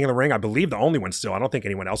be in King of the Ring. I believe the only one still. I don't think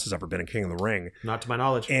anyone else has ever been in King of the Ring. Not to my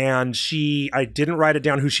knowledge. And I didn't write it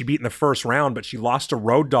down who she beat in the first round, but she lost to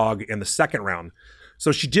Road Dogg in the second round.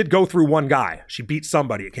 So she did go through one guy. She beat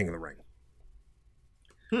somebody at King of the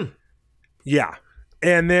Ring. Yeah.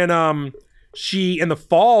 And then she, in the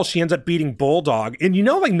fall, she ends up beating Bulldog. And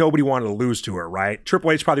like nobody wanted to lose to her, right?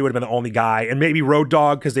 Triple H probably would have been the only guy. And maybe Road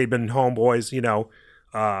Dogg because they'd been homeboys,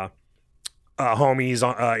 homies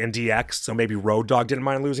in DX, so maybe Road Dogg didn't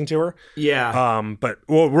mind losing to her. Yeah. But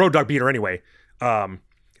Road Dogg beat her anyway.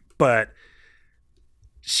 But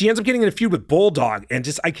she ends up getting in a feud with Bulldog, and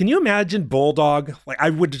can you imagine Bulldog? Like,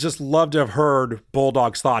 I would just love to have heard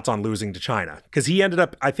Bulldog's thoughts on losing to Chyna, because he ended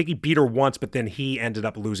up, I think he beat her once, but then he ended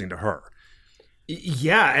up losing to her.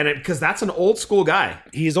 Yeah, and because that's an old school guy.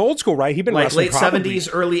 He's old school, right? He'd been like wrestling late 70s,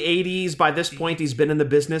 early 80s. By this point, he's been in the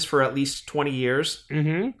business for at least 20 years.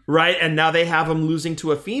 Mm-hmm. Right? And now they have him losing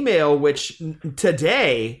to a female, which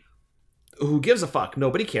today, who gives a fuck?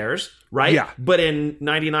 Nobody cares, right? Yeah. But in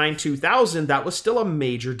 99, 2000, that was still a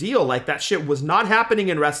major deal. Like, that shit was not happening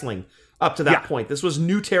in wrestling up to that point. This was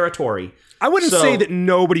new territory. I wouldn't say that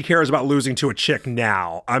nobody cares about losing to a chick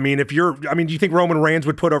now. I mean, do you think Roman Reigns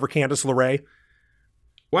would put over Candice LeRae?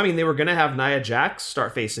 Well, I mean, they were going to have Nia Jax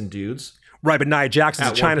start facing dudes. Right, but Nia Jax is a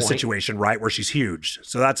At one Chyna point. situation, right, where she's huge.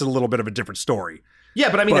 So that's a little bit of a different story. Yeah,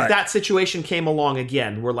 but I mean, if that situation came along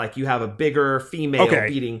again, where like you have a bigger female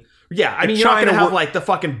beating, I mean, you're not going to have like the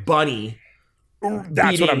fucking bunny.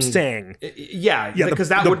 That's what I'm saying. Yeah, because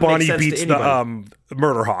the that would bunny make sense beats to anybody. the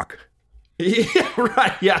murder hawk. Yeah,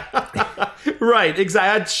 right. Yeah, right.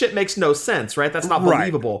 Exactly. That shit makes no sense, right? That's not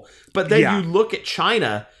believable. But then you look at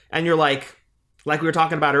Chyna, and you're like we were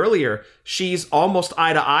talking about earlier, she's almost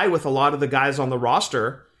eye to eye with a lot of the guys on the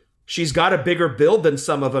roster. She's got a bigger build than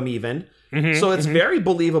some of them, even. So it's very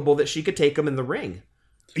believable that she could take them in the ring.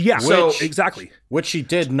 Yeah, exactly. Which she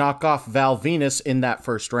did knock off Val Venus in that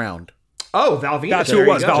first round. Oh, Val Venus. That's who it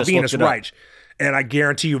was, Val Just Venus, looked it up. right. And I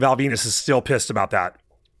guarantee you Val Venus is still pissed about that.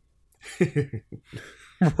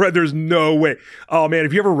 There's no way. Oh, man,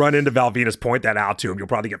 if you ever run into Val Venus, point that out to him. He'll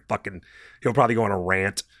probably go on a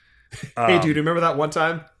rant. Hey, dude, remember that one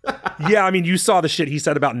time? Yeah, I mean, you saw the shit he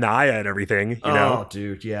said about Nia and everything, you know? Oh,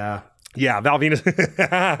 dude, yeah. Yeah, Val Venus.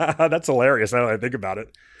 That's hilarious now that I think about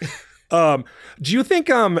it. Do you think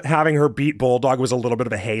having her beat Bulldog was a little bit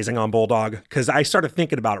of a hazing on Bulldog? Because I started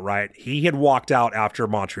thinking about it, right? He had walked out after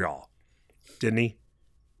Montreal, didn't he?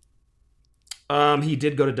 He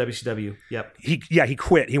did go to WCW. Yep. He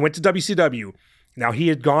quit. He went to WCW. Now, he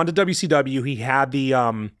had gone to WCW. He had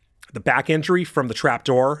the back injury from the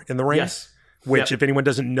trapdoor in the ring. Yes. Which, if anyone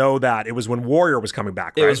doesn't know that, it was when Warrior was coming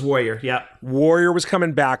back, right? It was Warrior, yeah. Warrior was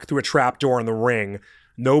coming back through a trapdoor in the ring.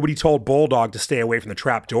 Nobody told Bulldog to stay away from the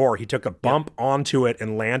trapdoor. He took a bump onto it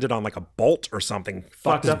and landed on like a bolt or something.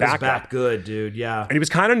 Fucked up his back good, dude, yeah. And he was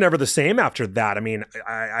kind of never the same after that. I mean,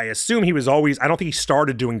 I assume he was always, I don't think he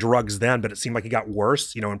started doing drugs then, but it seemed like he got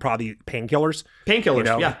worse, and probably painkillers.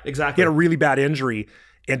 Painkillers, yeah, exactly. He had a really bad injury,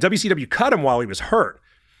 and WCW cut him while he was hurt.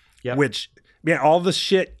 Yep. Which, man, all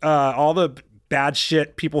the bad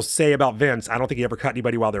shit people say about Vince, I don't think he ever cut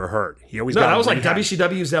anybody while they were hurt. He always that was like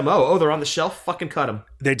WCW's MO. Oh, they're on the shelf, fucking cut them.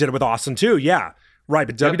 They did it with Austin too, yeah. Right,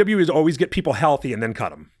 but WWE is always get people healthy and then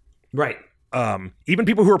cut them. Right. Even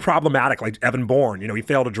people who are problematic, like Evan Bourne, he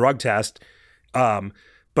failed a drug test,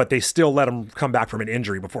 but they still let him come back from an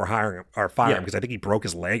injury before hiring him or firing him because I think he broke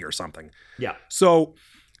his leg or something. Yeah. So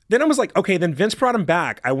then I was like, okay, then Vince brought him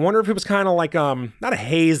back. I wonder if it was kind of like, not a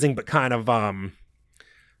hazing, but kind of,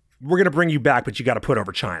 we're going to bring you back, but you got to put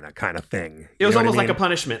over Chyna kind of thing. It was almost like a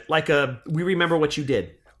punishment, like we remember what you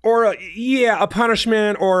did. Or, a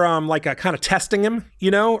punishment, or like a kind of testing him, Are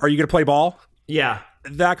you going to play ball? Yeah.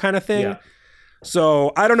 That kind of thing. Yeah.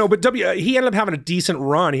 So, I don't know, but he ended up having a decent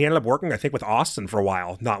run. He ended up working, I think, with Austin for a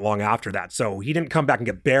while, not long after that. So, he didn't come back and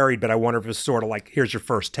get buried, but I wonder if it was sort of like, here's your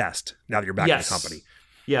first test now that you're back in the company.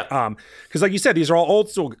 Yeah. Because like you said, these are all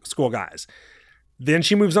old school guys. Then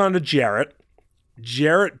she moves on to Jarrett.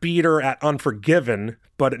 Jarrett beat her at Unforgiven,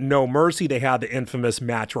 but at No Mercy, they had the infamous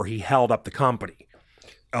match where he held up the company.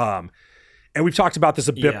 And we've talked about this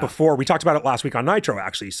a bit before. We talked about it last week on Nitro,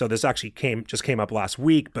 actually. So this actually just came up last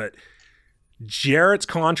week. But Jarrett's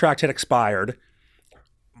contract had expired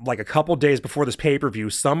like a couple days before this pay-per-view.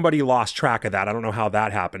 Somebody lost track of that. I don't know how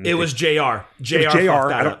that happened. It was JR. JR.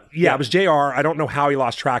 It Yeah, it was JR. I don't know how he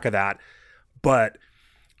lost track of that. But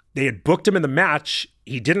they had booked him in the match.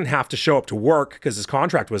 He didn't have to show up to work because his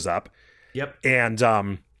contract was up. Yep.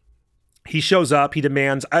 And he shows up. He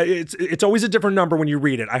demands. It's always a different number when you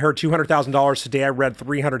read it. I heard $200,000 today. I read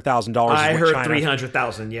 $300,000. I heard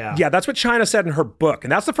 $300,000. Yeah. Yeah, that's what Chyna said in her book,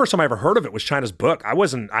 and that's the first time I ever heard of it. Was Chyna's book.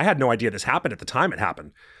 I had no idea this happened at the time it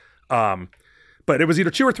happened. But it was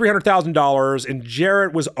either $200,000 or $300,000, and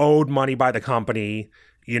Jarrett was owed money by the company,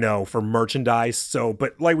 for merchandise. So,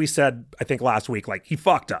 but like we said, I think last week, like he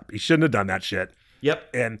fucked up. He shouldn't have done that shit.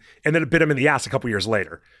 Yep. And then it bit him in the ass a couple years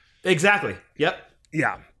later. Exactly. Yep.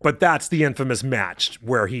 Yeah. But that's the infamous match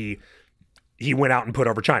where he went out and put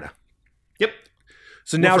over Chyna. Yep.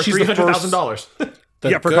 So now she's the first. $300,000.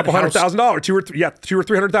 Yeah, for a couple $100,000, $200,000 or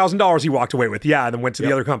 $300,000 he walked away with. Yeah, and then went to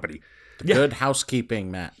the other company. Good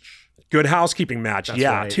housekeeping match. Good housekeeping match. That's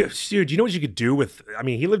yeah, right. Dude, you know what you could do with? I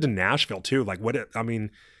mean, he lived in Nashville too. Like, what you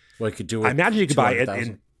could do? I imagine you could buy it.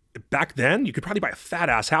 And back then, you could probably buy a fat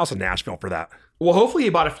ass house in Nashville for that. Well, hopefully, he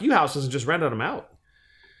bought a few houses and just rented them out.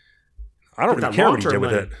 I don't really care what he did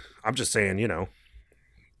with it. I'm just saying,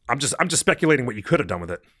 I'm just speculating what you could have done with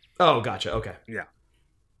it. Oh, gotcha. Okay. Yeah.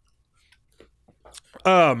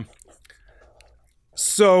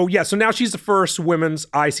 So now she's the first women's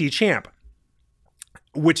IC champ.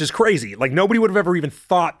 which is crazy. Like nobody would have ever even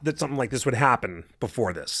thought that something like this would happen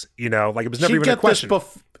before this. You know, like it was never even a question.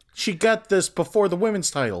 She got this before the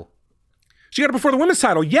women's title. She got it before the women's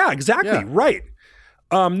title. Yeah, exactly. Yeah. Right.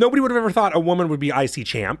 Nobody would have ever thought a woman would be IC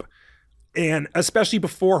champ. And especially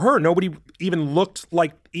before her, nobody even looked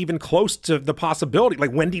like even close to the possibility.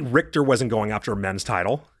 Like Wendy Richter wasn't going after a men's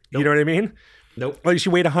title. Nope. You know what I mean? Nope. Like she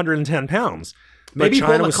weighed 110 pounds. Maybe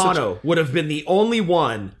Bull Nakano would have been the only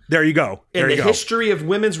one. There you go. In the history of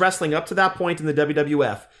women's wrestling up to that point in the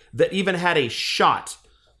WWF that even had a shot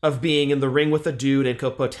of being in the ring with a dude and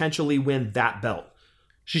could potentially win that belt.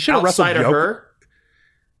 She should have wrestled Outside of her.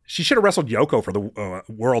 She should have wrestled Yoko for the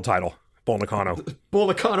world title. Bull Nakano. Bull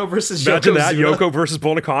Nakano versus Imagine Yokozuna. that, Yoko versus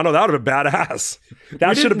Bull Nakano. That would have been badass.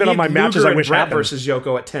 That should have been on my matches I wish Brett happened. Versus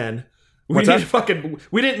Yoko at 10. What's that?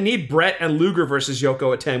 We didn't need Brett and Luger versus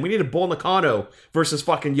Yoko at 10. We needed Bull Nakano versus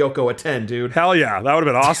fucking Yoko at 10, dude. Hell yeah, that would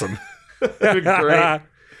have been awesome. That'd be great.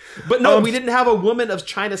 But no, we didn't have a woman of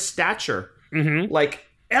Chyna's stature. Mm-hmm. Like,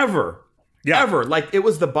 ever. Yeah. Ever. Like, it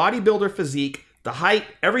was the bodybuilder physique, the height,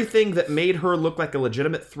 everything that made her look like a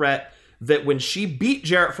legitimate threat, that when she beat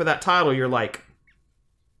Jarrett for that title, you're like,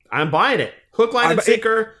 I'm buying it. Hook, line, and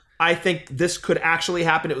sinker. I think this could actually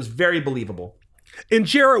happen. It was very believable. And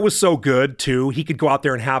Jarrett was so good, too. He could go out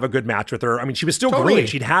there and have a good match with her. I mean, she was still green.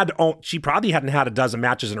 She probably hadn't had a dozen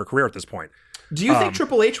matches in her career at this point. Do you think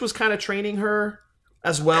Triple H was kind of training her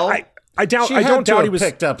as well? I don't doubt he was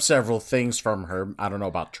picked up several things from her. I don't know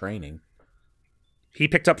about training. He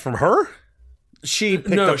picked up from her? She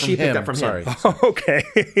picked up from him. Sorry. Oh, okay.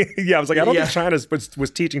 Yeah, I was like, I don't think Chyna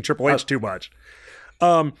was teaching Triple H too much.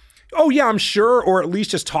 Oh, yeah, I'm sure, or at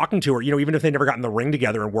least just talking to her, even if they never got in the ring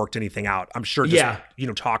together and worked anything out. I'm sure just,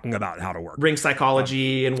 talking about how to work. Ring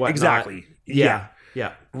psychology and whatnot. Exactly. Yeah.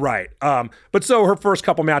 Right. But so her first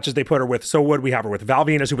couple matches they put her with, so what did we have her with? Val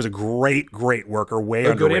Venus, who was a great worker, way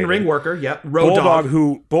underrated. Good in-ring worker, yep. Road Dogg,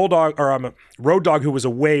 who was a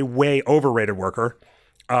way overrated worker,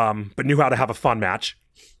 but knew how to have a fun match.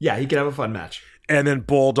 Yeah, he could have a fun match. And then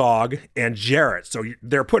Bulldog and Jarrett. So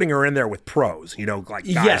they're putting her in there with pros, like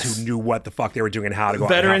guys who knew what the fuck they were doing and how to go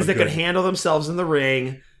veterans out and that could handle themselves in the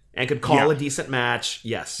ring and could call a decent match.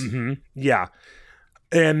 Yes. Mm-hmm. Yeah.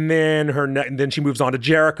 And then she moves on to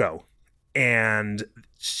Jericho. And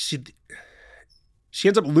she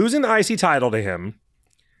ends up losing the IC title to him.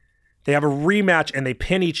 They have a rematch and they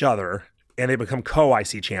pin each other and they become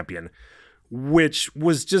co-IC champion, which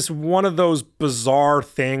was just one of those bizarre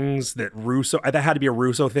things that had to be a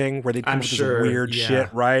Russo thing where they'd come up with this weird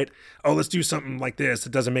shit, right? Oh, let's do something like this.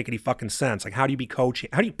 It doesn't make any fucking sense. Like, how do you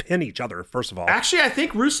how do you pin each other, first of all? Actually, I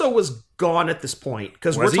think Russo was gone at this point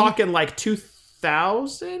because we're talking like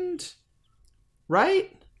 2000,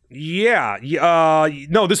 right? Yeah.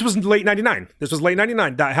 No, this was late 99.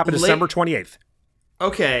 That happened December 28th.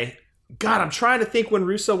 Okay. God, I'm trying to think when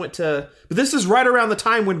Russo went to... But this is right around the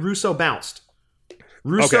time when Russo bounced.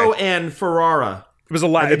 Russo and Ferrara. It was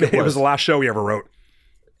the last show he ever wrote.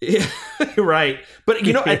 Yeah, right. But,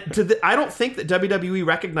 I don't think that WWE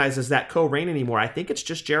recognizes that co-reign anymore. I think it's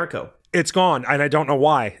just Jericho. It's gone, and I don't know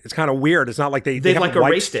why. It's kind of weird. It's not like they've like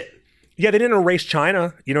erased it. Yeah, they didn't erase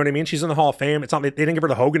Chyna. You know what I mean? She's in the Hall of Fame. It's not they didn't give her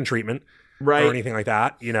the Hogan treatment, right, or anything like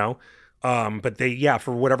that. But they,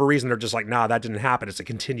 for whatever reason, they're just like, nah, that didn't happen. It's a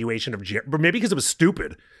continuation of but maybe because it was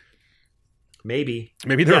stupid. Maybe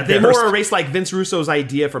they more erase like Vince Russo's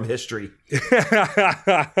idea from history.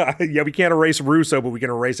 Yeah, we can't erase Russo, but we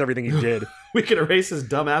can erase everything he did. We can erase his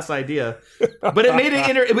dumbass idea, but it made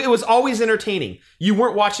it. It was always entertaining. You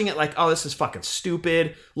weren't watching it like, oh, this is fucking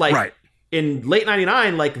stupid. Like right. In late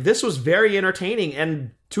 '99, like this was very entertaining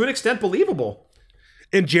and to an extent believable.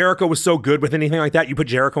 And Jericho was so good with anything like that. You put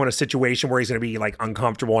Jericho in a situation where he's going to be like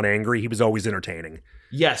uncomfortable and angry. He was always entertaining.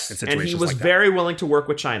 Yes, and he was very willing to work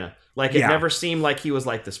with Chyna. Like, it never seemed like he was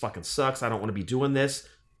like, this fucking sucks. I don't want to be doing this.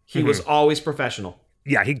 He was always professional.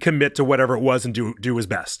 Yeah, he'd commit to whatever it was and do his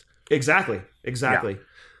best. Exactly. Yeah.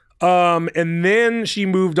 And then she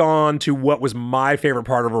moved on to what was my favorite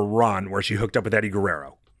part of her run, where she hooked up with Eddie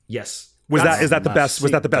Guerrero. Yes. Was that the best?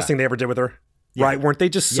 Was that the best thing they ever did with her? Yeah. Right? Weren't they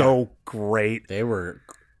just so great? They were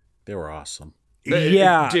awesome.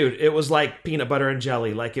 Yeah. Dude, it was like peanut butter and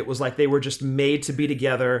jelly. Like, it was like they were just made to be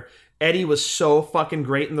together. Eddie was so fucking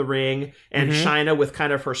great in the ring. And Chyna, with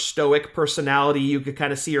kind of her stoic personality, you could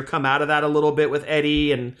kind of see her come out of that a little bit with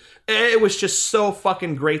Eddie. And it was just so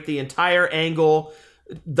fucking great. The entire angle,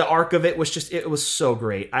 the arc of it was so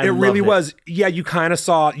great. It really was. Yeah, you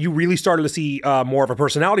really started to see more of a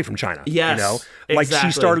personality from Chyna. Yes, like exactly.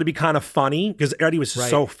 She started to be kind of funny because Eddie was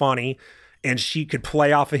so funny, and she could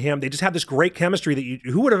play off of him. They just had this great chemistry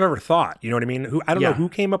that who would have ever thought? You know what I mean? I don't know who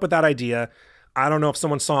came up with that idea I don't know if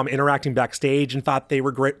someone saw them interacting backstage and thought they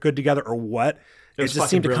were good together or what. It just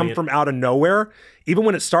seemed to come from out of nowhere. Even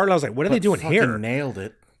when it started, I was like, what are they doing here? Nailed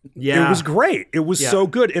it. Yeah. It was great. It was so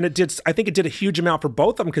good. And I think it did a huge amount for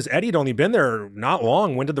both of them because Eddie had only been there not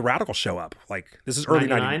long. When did the Radical show up? Like, this is early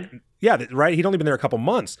 99. Yeah, right. He'd only been there a couple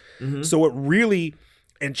months. Mm-hmm. So it really,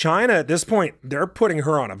 in Chyna at this point, they're putting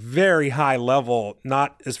her on a very high level,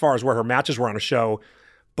 not as far as where her matches were on a show,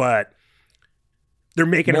 but they're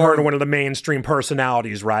making her into one of the mainstream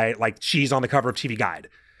personalities, right? Like she's on the cover of TV Guide,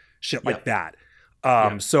 shit like that.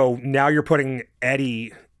 So now you're putting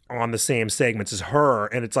Eddie on the same segments as her.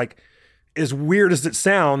 And it's like, as weird as it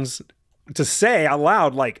sounds to say out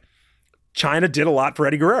loud, like Chyna did a lot for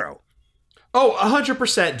Eddie Guerrero. Oh,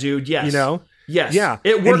 100%, dude. Yes. You know? Yes. Yeah.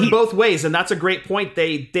 It worked both ways. And that's a great point.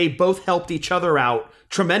 They both helped each other out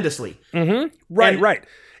tremendously. Mm-hmm. Right, and right.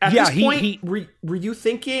 At this point, were you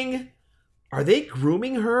thinking, are they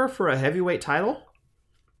grooming her for a heavyweight title?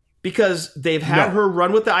 Because they've had her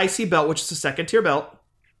run with the IC belt, which is a second tier belt.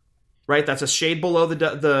 Right, that's a shade below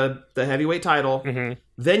the heavyweight title. Mm-hmm.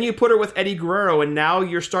 Then you put her with Eddie Guerrero, and now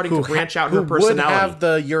you're starting to branch out her personality. Who would have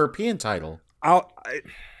the European title?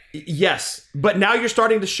 Yes, but now you're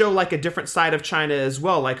starting to show like a different side of Chyna as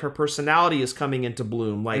well. Like her personality is coming into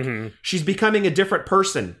bloom. Like she's becoming a different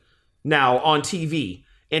person now on TV,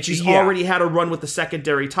 and she's already had a run with the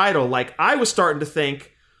secondary title. Like I was starting to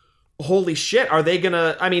think, holy shit, are they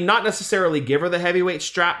gonna? I mean, not necessarily give her the heavyweight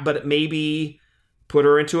strap, but maybe put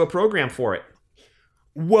her into a program for it.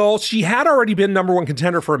 Well, she had already been number one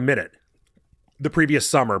contender for a minute the previous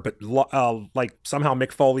summer, but like somehow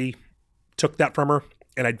Mick Foley took that from her,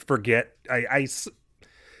 and I'd forget. I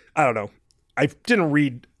don't know. I didn't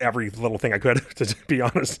read every little thing I could, to be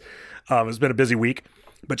honest. It's been a busy week,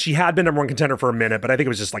 but she had been number one contender for a minute, but I think it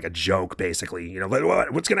was just like a joke, basically. You know,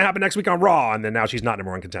 what's going to happen next week on Raw? And then now she's not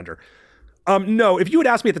number one contender. No, if you had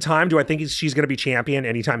asked me at the time, do I think she's going to be champion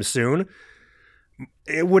anytime soon?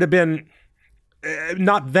 It would have been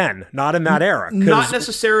not then, not in that era. Not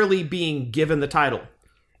necessarily being given the title,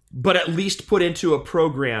 but at least put into a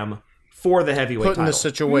program for the heavyweight title. Put in the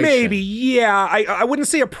situation. Maybe, yeah. I wouldn't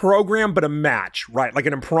say a program, but a match, right? Like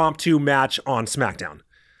an impromptu match on SmackDown.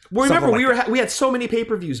 Well, remember, we had so many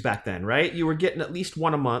pay-per-views back then, right? You were getting at least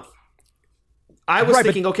one a month. I was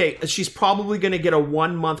thinking, okay, she's probably going to get a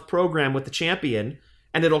 1 month program with the champion,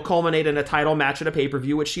 and it'll culminate in a title match at a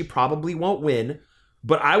pay-per-view, which she probably won't win.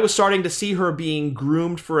 But I was starting to see her being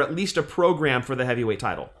groomed for at least a program for the heavyweight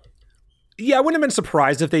title. Yeah, I wouldn't have been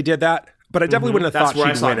surprised if they did that, but I definitely wouldn't have thought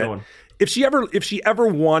she'd win it. If she ever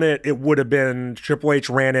won it, it would have been Triple H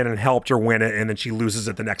ran in and helped her win it, and then she loses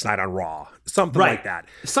it the next night on Raw. Something like that.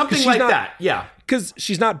 Something like that, yeah. Because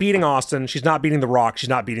she's not beating Austin, she's not beating The Rock, she's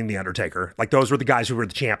not beating The Undertaker. Like, those were the guys who were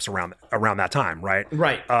the champs around that time, right?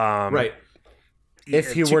 Right, right.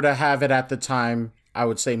 If you were to have it at the time, I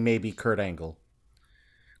would say maybe Kurt Angle.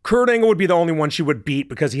 Kurt Angle would be the only one she would beat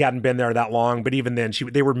because he hadn't been there that long. But even then,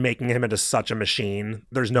 they were making him into such a machine.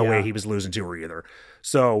 There's no way he was losing to her either.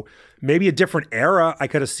 So maybe a different era, I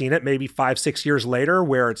could have seen it maybe 5-6 years later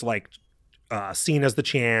where it's like Cena's the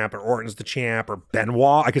champ or Orton's the champ or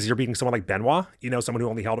Benoit. Because you're beating someone like Benoit, you know, someone who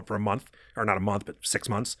only held it for a month or not a month, but 6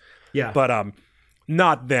 months. Yeah. But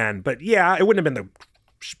not then. But yeah, it wouldn't have been the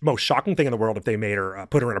most shocking thing in the world if they made her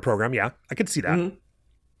put her in a program. Yeah, I could see that.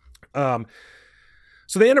 Mm-hmm.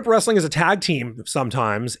 So they end up wrestling as a tag team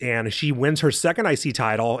sometimes, and she wins her second IC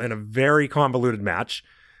title in a very convoluted match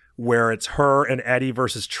where it's her and Eddie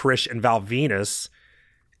versus Trish and Val Venus.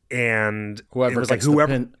 And whoever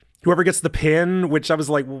gets the pin, which I was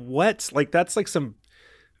like, what? Like, that's like some...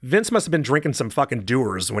 Vince must have been drinking some fucking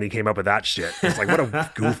Doers when he came up with that shit. It's like, what a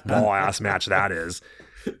goofball ass match that is.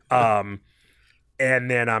 And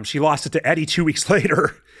then she lost it to Eddie 2 weeks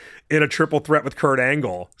later in a triple threat with Kurt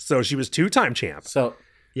Angle. So she was 2-time champ. So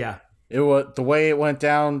yeah, it was the way it went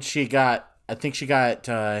down. I think she got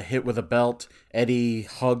hit with a belt. Eddie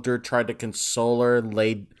hugged her, tried to console her,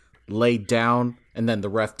 laid down, and then the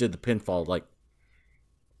ref did the pinfall. Like,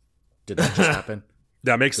 did that just happen?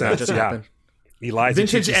 That makes sense. That just happen? Eliza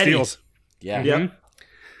vintage Eddie. Steals. Yeah.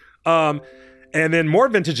 Yep. And then more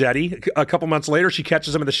vintage Eddie. A couple months later, she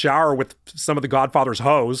catches him in the shower with some of the Godfather's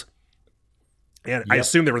hose. And I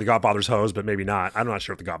assume they were the Godfather's hose, but maybe not. I'm not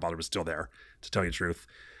sure if the Godfather was still there, to tell you the truth.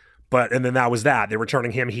 And then that was that. They were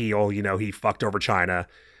turning him heel. You know, he fucked over Chyna,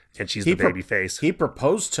 and she's the baby face. He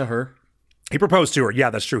proposed to her. He proposed to her. Yeah,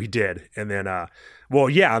 that's true. He did. And then, and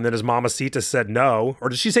then his mamacita said no. Or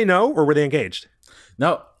did she say no, or were they engaged?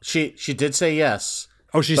 No, she did say yes.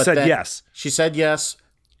 Oh, she said yes. She said yes,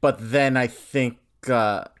 but then I think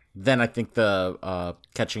the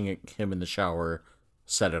catching him in the shower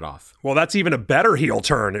set it off. Well, that's even a better heel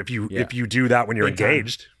turn if you do that when you're Big time.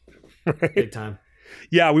 engaged. Big time.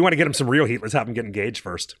 Yeah, we want to get him some real heat. Let's have him get engaged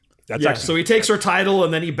first. That's Yeah, actually so he takes her title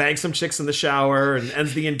and then he bangs some chicks in the shower and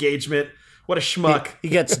ends the engagement. What a schmuck. He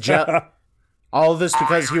gets all of this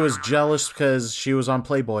because he was jealous because she was on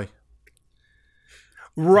Playboy.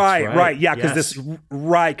 right. Yeah, because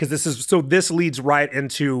Yes. this leads right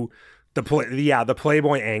into the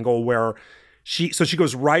Playboy angle where she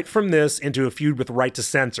goes right from this into a feud with Right to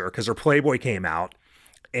Censor because her Playboy came out,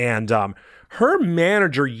 and her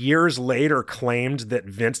manager years later claimed that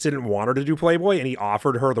Vince didn't want her to do Playboy and he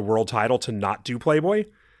offered her the world title to not do Playboy.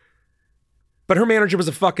 But her manager was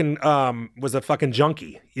a fucking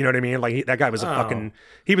junkie. You know what I mean? Like that guy was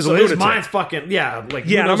he was a lunatic. His mind's fucking and I'm going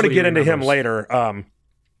to get into him later.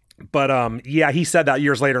 He said that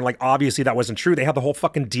years later, and like obviously that wasn't true. They had the whole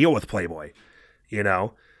fucking deal with Playboy, you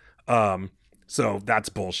know. So that's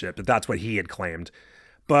bullshit. But that's what he had claimed.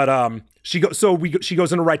 But she goes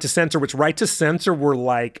into Right to Censor, which Right to Censor were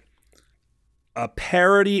like a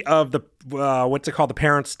parody of the what's it called, the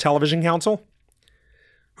Parents Television Council,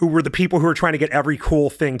 who were the people who were trying to get every cool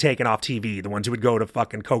thing taken off TV, the ones who would go to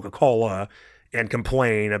fucking Coca-Cola and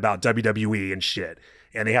complain about WWE and shit.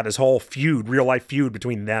 And they had this whole feud, real life feud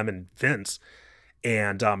between them and Vince.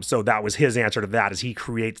 And so that was his answer to that, is he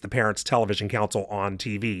creates the Parents Television Council on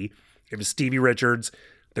TV. It was Stevie Richards,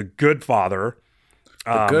 the Good Father,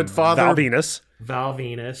 Val Venus. Val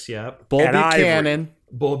Venus, yep. Bull Buchanan.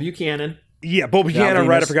 Bull Buchanan. Yeah, Bull Buchanan,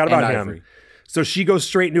 right, I forgot about him. Ivory. So she goes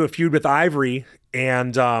straight into a feud with Ivory,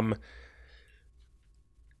 and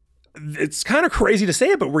it's kind of crazy to say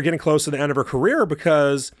it, but we're getting close to the end of her career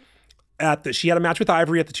because she had a match with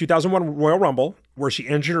Ivory at the 2001 Royal Rumble where she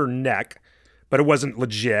injured her neck, but it wasn't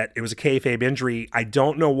legit. It was a kayfabe injury. I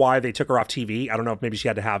don't know why they took her off TV. I don't know if maybe she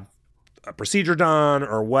had to have a procedure done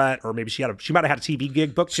or what, or maybe she might have had a TV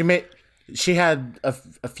gig booked. She had a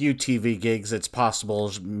few TV gigs. It's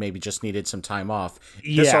possible maybe just needed some time off.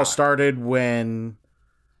 This all started when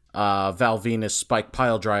Val Venus spiked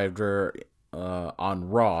pile driver on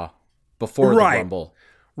Raw before the Rumble.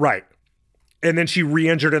 Right. And then she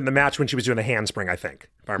re-injured in the match when she was doing the handspring, I think,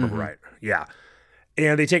 if I remember right. Yeah.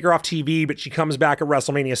 And they take her off TV, but she comes back at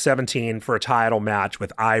WrestleMania 17 for a title match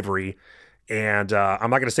with Ivory. And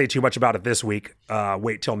I'm not going to say too much about it this week.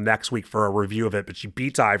 Wait till next week for a review of it. But she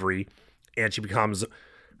beats Ivory, and she becomes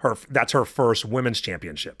that's her first women's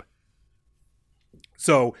championship.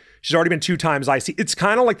 So she's already been 2 times IC. It's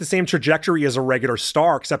kind of like the same trajectory as a regular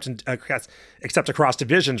star, except across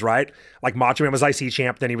divisions, right? Like Macho Man was IC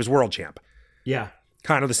champ, then he was world champ. Yeah.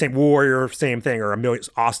 Kind of the same. Warrior, same thing, or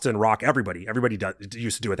Austin, Rock, everybody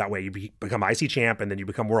used to do it that way. You become IC champ, and then you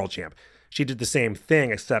become world champ. She did the same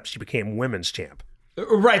thing, except she became women's champ.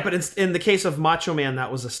 Right, but in the case of Macho Man,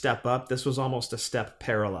 that was a step up. This was almost a step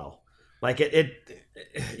parallel. Like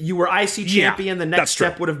you were IC champion. The next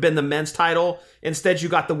step would have been the men's title. Instead, you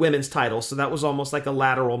got the women's title. So that was almost like a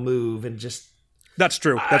lateral move, and just that's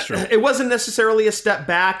true. That's true. It wasn't necessarily a step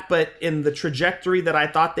back, but in the trajectory that I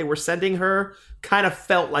thought they were sending her, kind of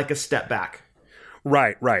felt like a step back.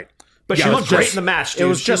 Right. But she looked great in the match, dude. It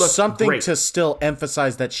was just something great to still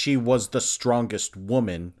emphasize that she was the strongest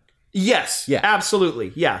woman. Yes. Yeah.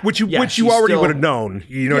 Absolutely. Yeah. Which you already would have known.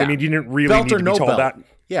 You know what I mean? You didn't really belt need to be told belt. that.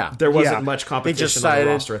 Yeah. There wasn't much They competition just on the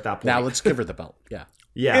decided, roster at that point. now let's give her the belt. Yeah.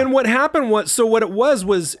 Yeah. And what happened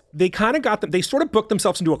was they kind of got them. They sort of booked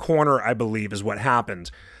themselves into a corner, I believe, is what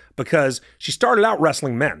happened, because she started out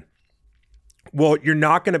wrestling men. Well, you're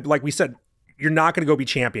not going to, like we said, you're not going to go be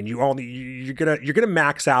champion. You're going to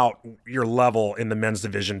max out your level in the men's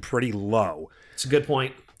division pretty low. It's a good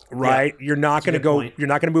point. Right? Yeah. You're not going to go, you're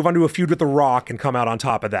not going to move on to a feud with The Rock and come out on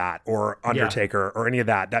top of that, or Undertaker or any of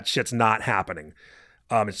that. That shit's not happening.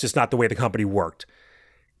 It's just not the way the company worked.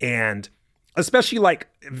 And especially like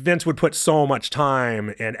Vince would put so much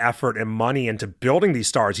time and effort and money into building these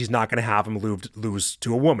stars. He's not going to have them lose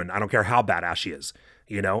to a woman. I don't care how badass she is.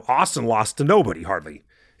 You know, Austin lost to nobody hardly.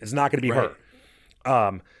 It's not going to be her.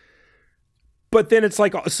 But then it's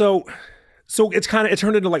like, so it's it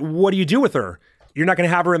turned into like, what do you do with her? You're not going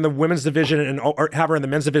to have her in the women's division or have her in the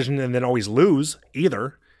men's division and then always lose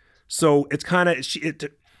either. So it's kind of,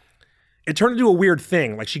 it turned into a weird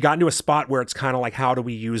thing. Like she got into a spot where it's kind of like, how do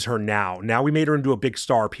we use her now? Now we made her into a big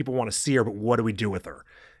star. People want to see her, but what do we do with her?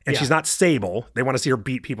 And she's not Sable. They want to see her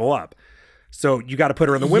beat people up. So you got to put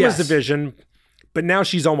her in the women's division, but now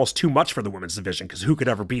she's almost too much for the women's division because who could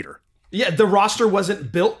ever beat her? Yeah, the roster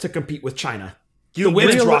wasn't built to compete with Chyna. The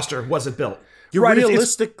women's roster wasn't built. You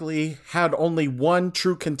realistically had only one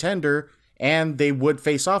true contender, and they would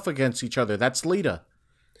face off against each other. That's Lita.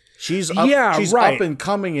 She's up, up and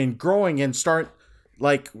coming and growing and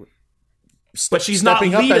like. But she's not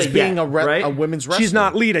stepping up Lita as being yet, right? a women's wrestler. She's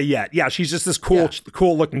not Lita yet. Yeah, she's just this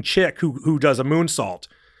cool looking chick who does a moonsault.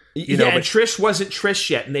 And Trish wasn't Trish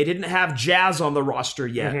yet, and they didn't have Jazz on the roster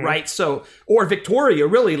yet, right? So, or Victoria,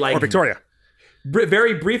 really, like... Or Victoria.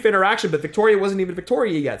 Very brief interaction, but Victoria wasn't even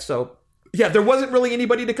Victoria yet, so... Yeah, there wasn't really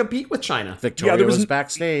anybody to compete with Chyna. Victoria was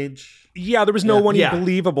backstage. Yeah, there was no one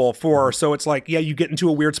believable for her, so it's like, yeah, you get into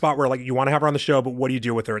a weird spot where, like, you want to have her on the show, but what do you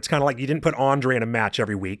do with her? It's kind of like you didn't put Andre in a match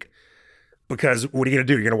every week, because what are you going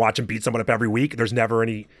to do? You're going to watch him beat someone up every week? There's never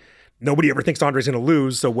any... Nobody ever thinks Andre's going to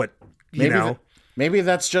lose, so what, Maybe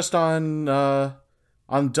that's just on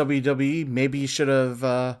WWE. Maybe you should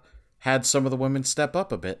have had some of the women step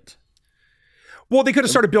up a bit. Well, they could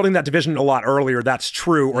have started building that division a lot earlier. That's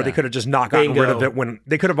true. Or they could have just not gotten rid of it when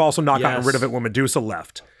they could have also not gotten rid of it when Medusa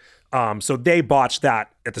left. So they botched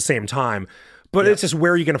that at the same time. But it's just,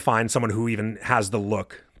 where are you going to find someone who even has the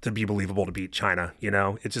look to be believable to beat Chyna?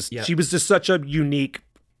 It's just she was just such a unique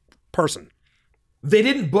person. They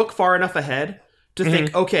didn't book far enough ahead to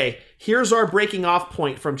think, okay, here's our breaking off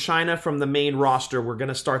point from Chyna from the main roster. We're going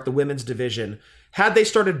to start the women's division. Had they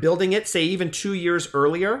started building it, say even 2 years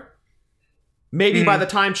earlier, maybe by the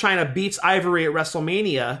time Chyna beats Ivory at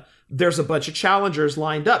WrestleMania, there's a bunch of challengers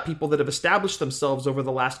lined up, people that have established themselves over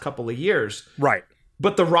the last couple of years. Right.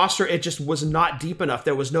 But the roster, it just was not deep enough.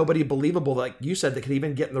 There was nobody believable, like you said, that could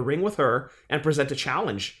even get in the ring with her and present a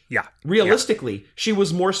challenge. Yeah. Realistically, she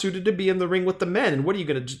was more suited to be in the ring with the men. And what are you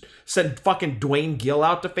going to send fucking Dwayne Gill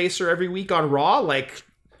out to face her every week on Raw? Like,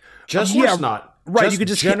 of course not. Right. Just you could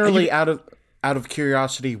just generally out of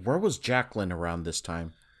curiosity, where was Jacqueline around this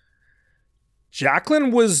time?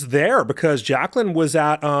 Jacqueline was there because Jacqueline was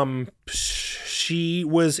at she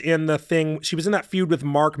was in the thing. She was in that feud with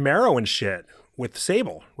Mark Marrow and shit with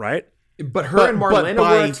Sable, right? But her and Marlena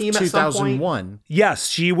were a team at some point. 2001. Yes,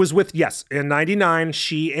 she was with in '99.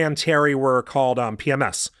 She and Terry were called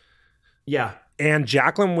PMS. Yeah. And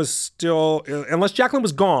Jacqueline was still, unless Jacqueline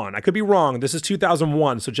was gone. I could be wrong. This is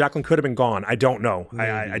 2001, so Jacqueline could have been gone. I don't know.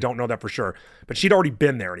 I don't know that for sure. But she'd already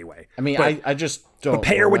been there anyway. I mean, I just don't. But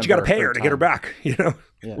pay her what you got to pay her to get her back. Yeah.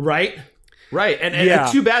 Right.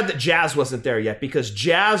 And too bad that Jazz wasn't there yet, because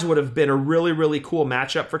Jazz would have been a really, really cool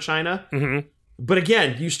matchup for Chyna. Mm-hmm. But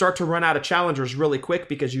again, you start to run out of challengers really quick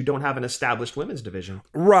because you don't have an established women's division.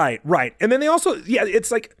 Right. And then they also, it's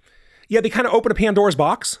like, they kind of open a Pandora's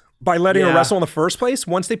box by letting her wrestle in the first place.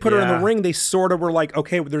 Once they put her in the ring, they sort of were like,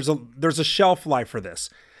 okay, there's a shelf life for this.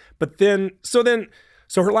 But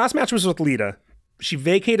so her last match was with Lita. She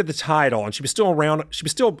vacated the title and she was still around. She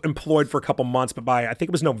was still employed for a couple months, but by, I think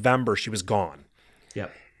it was November, she was gone.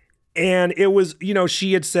 Yep. And it was,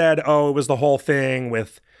 she had said, it was the whole thing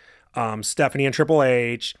with Stephanie and Triple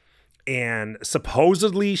H. And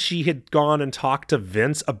supposedly she had gone and talked to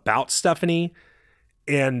Vince about Stephanie,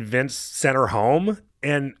 and Vince sent her home.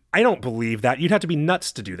 And I don't believe that. You'd have to be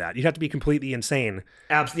nuts to do that. You'd have to be completely insane.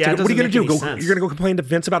 Absolutely. Yeah, what are you going to do? You're going to go complain to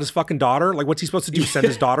Vince about his fucking daughter? Like, what's he supposed to do? Send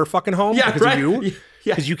his daughter fucking home because of you?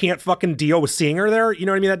 Because you can't fucking deal with seeing her there? You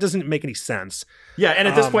know what I mean? That doesn't make any sense. Yeah, and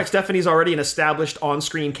at this point, Stephanie's already an established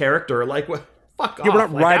on-screen character. Like, what? Fuck off. We're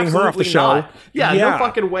not writing her off the show. Not. Yeah, no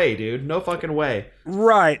fucking way, dude. No fucking way.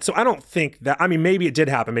 Right. So I don't think that, maybe it did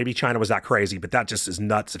happen. Maybe Chyna was that crazy, but that just is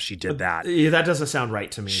nuts if she did that. Yeah, that doesn't sound right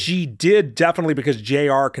to me. She did definitely, because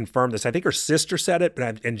JR confirmed this. I think her sister said it,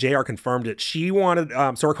 and JR confirmed it. She wanted,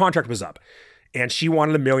 so her contract was up, and she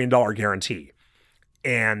wanted $1 million guarantee.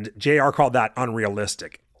 And JR called that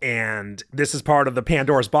unrealistic. And this is part of the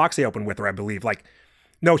Pandora's box they opened with her, I believe. Like,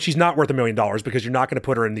 no, she's not worth $1 million because you're not going to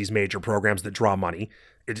put her in these major programs that draw money.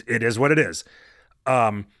 It is what it is.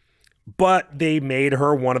 But they made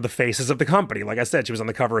her one of the faces of the company. Like I said, she was on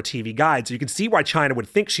the cover of TV Guide, so you can see why Chyna would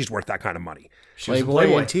think she's worth that kind of money. She was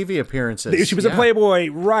Playboy and TV appearances. She was a Playboy,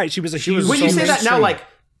 right? She was a huge. When you say that now, like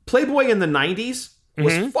Playboy in the 90s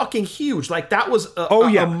was fucking huge. Like that was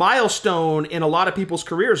a milestone in a lot of people's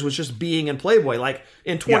careers, was just being in Playboy. Like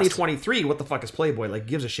in 2023, what the fuck is Playboy? Like,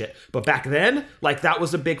 gives a shit. But back then, like that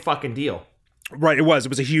was a big fucking deal. Right, it was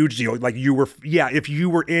a huge deal. Like if you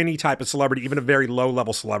were any type of celebrity, even a very low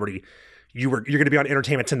level celebrity, you're going to be on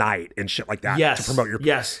Entertainment Tonight and shit like that to promote your.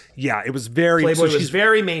 Yeah, it was very Playboy was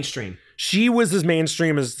very mainstream. She was as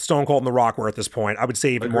mainstream as Stone Cold and The Rock were at this point. I would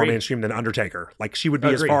say even more mainstream than Undertaker. Like she would be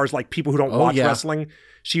as far as like people who don't watch wrestling.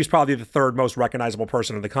 She was probably the third most recognizable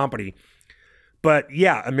person in the company. But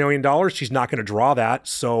yeah, $1 million, she's not going to draw that.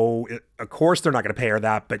 So of course they're not going to pay her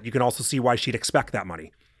that. But you can also see why she'd expect that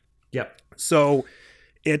money. Yep. So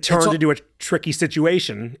it turned into a tricky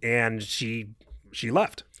situation, and she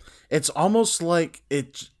left. It's almost like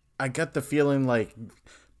I got the feeling like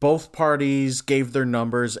both parties gave their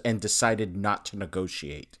numbers and decided not to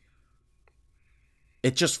negotiate.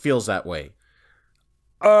 It just feels that way.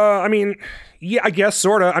 I mean, yeah, I guess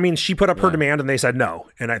sort of. I mean, she put up her demand and they said no,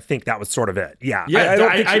 and I think that was sort of it. Yeah,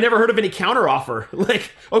 I never heard of any counter offer.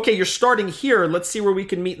 Like, okay, you're starting here. Let's see where we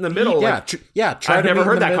can meet in the middle. Yeah, like, I've never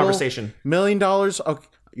heard that conversation. $1 million. Okay,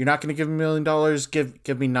 you're not going to give me $1 million.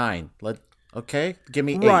 Give me 9. Okay, give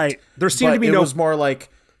me 8. Right. There seemed to be it no. was more like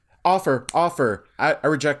offer. I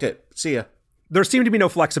reject it. See ya. There seemed to be no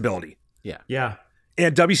flexibility. Yeah.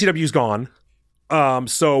 And WCW's gone.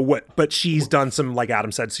 So what? But she's done some, like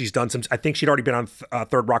Adam said, she's done some. I think she'd already been on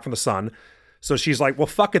Third Rock from the Sun, so she's like, well,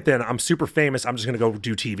 fuck it then. I'm super famous. I'm just gonna go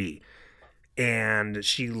do TV. And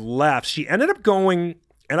she left. She ended up going,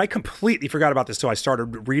 and I completely forgot about this till I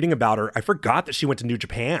started reading about her. I forgot that she went to New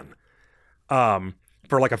Japan,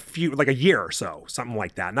 for like a year or so, something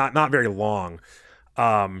like that. Not very long.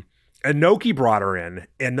 Inoki brought her in,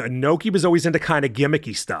 and Inoki was always into kind of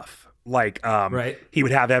gimmicky stuff. Like, right. He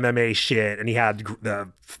would have MMA shit, and he had the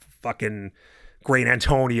fucking Great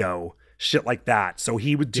Antonio shit like that. So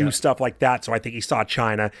he would do stuff like that. So I think he saw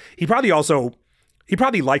Chyna. He probably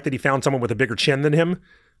liked that he found someone with a bigger chin than him.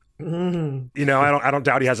 Mm-hmm. You know, I don't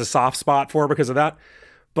doubt he has a soft spot for her because of that.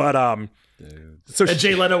 But so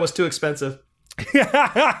Jay Leno was too expensive.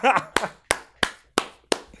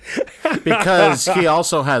 Because he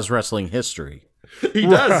also has wrestling history. He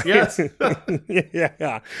does, yes.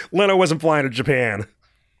 Yeah. Leno wasn't flying to Japan.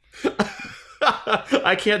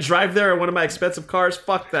 I can't drive there in one of my expensive cars.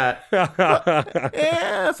 Fuck that.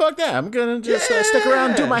 Yeah, fuck that. I'm going to just stick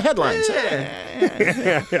around and do my headlines.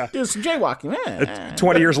 Do some jaywalking.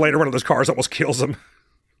 20 years later, one of those cars almost kills him.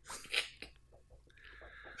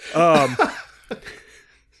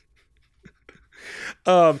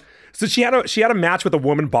 So she had a match with a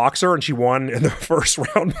woman boxer, and she won in the first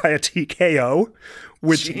round by a TKO,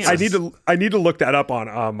 which Jesus. I need to look that up on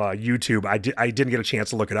YouTube. I didn't get a chance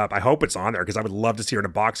to look it up. I hope it's on there because I would love to see her in a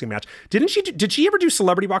boxing match. Did she ever do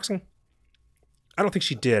celebrity boxing? I don't think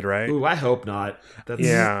she did, right? Ooh, I hope not.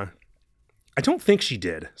 Yeah. I don't think she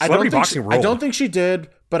did. Celebrity boxing ruled. I don't think she did,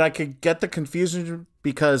 but I could get the confusion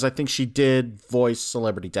because I think she did voice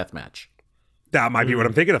Celebrity Deathmatch. That might be what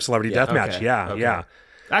I'm thinking of, Celebrity Deathmatch. Okay, Yeah, okay. yeah.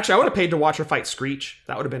 Actually, I would have paid to watch her fight Screech.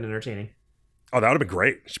 That would have been entertaining. Oh, that would have been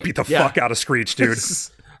great. She beat the fuck out of Screech, dude.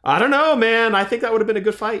 I don't know, man. I think that would have been a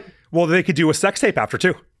good fight. Well, they could do a sex tape after,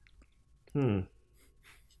 too.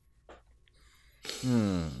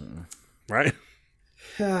 Right?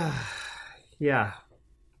 Yeah.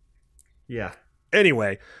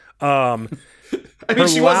 Anyway. I mean,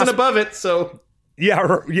 she wasn't above it, so...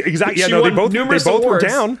 Yeah, exactly. Yeah, she no, won they both awards. were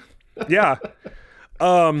down. Yeah.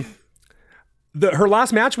 Her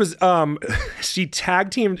last match was she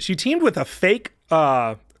teamed with a fake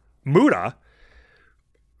Muta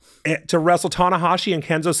to wrestle Tanahashi and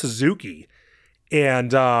Kenzo Suzuki,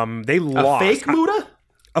 and they lost. A fake Muta?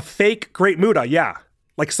 A fake Great Muta, yeah.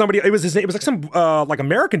 Like somebody, it was his name. It was like some like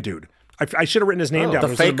American dude. I should have written his name down. The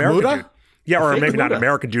it was fake an American Muta? dude. Yeah, or maybe not Muta. an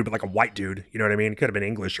American dude, but like a white dude. You know what I mean? It could have been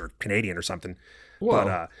English or Canadian or something. Whoa.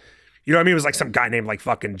 But you know what I mean? It was like some guy named like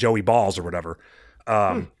fucking Joey Balls or whatever.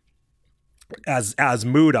 As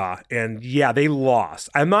Muda, and yeah, they lost.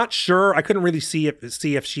 I'm not sure. I couldn't really see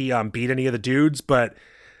if she beat any of the dudes, but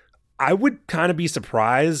I would kind of be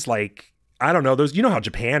surprised. Like, I don't know, those, you know how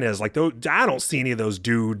Japan is. Like, those, I don't see any of those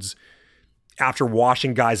dudes after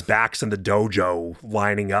washing guys' backs in the dojo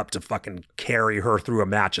lining up to fucking carry her through a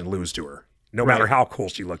match and lose to her, no matter how cool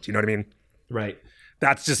she looked. You know what I mean? Right.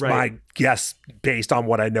 That's just my guess based on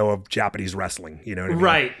what I know of Japanese wrestling. You know what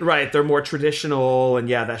I mean? Right. They're more traditional, and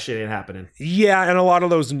yeah, that shit ain't happening. Yeah, and a lot of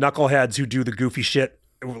those knuckleheads who do the goofy shit,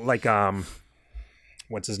 like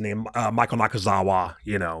what's his name, Michael Nakazawa.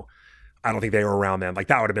 You know, I don't think they were around then. Like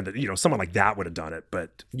that would have been someone like that would have done it.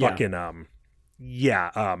 But fucking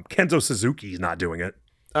Kenzo Suzuki's not doing it.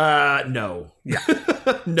 No. Yeah.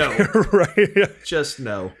 No. Right. Just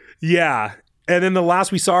no. Yeah. And then the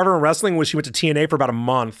last we saw of her in wrestling was she went to TNA for about a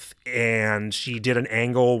month, and she did an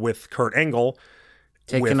angle with Kurt Angle.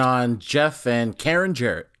 Taking on Jeff and Karen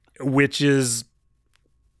Jarrett. Which is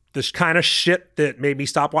the kind of shit that made me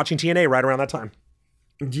stop watching TNA right around that time.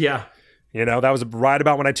 Yeah. You know, that was right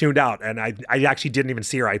about when I tuned out, and I actually didn't even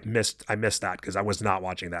see her. I missed that because I was not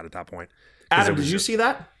watching that at that point. Adam, did you see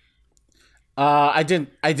that? I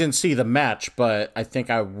didn't see the match, but I think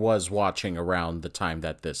I was watching around the time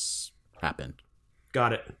that this happened.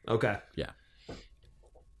 Got it. Okay. Yeah.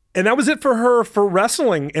 And that was it for her for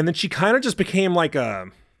wrestling. And then she kind of just became like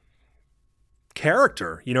a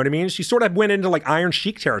character. You know what I mean? She sort of went into like Iron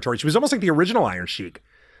Sheik territory. She was almost like the original Iron Sheik.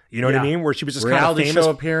 You know what I mean? Where she was just kind of reality famous.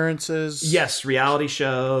 show appearances. Yes, reality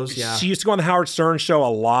shows. Yeah. She used to go on the Howard Stern show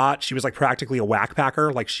a lot. She was like practically a whack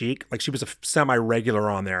packer, like Chic. Like she was a semi-regular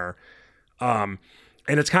on there. And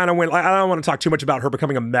it's kind of when I don't want to talk too much about her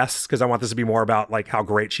becoming a mess because I want this to be more about like how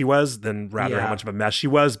great she was than rather how much of a mess she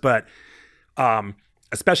was. But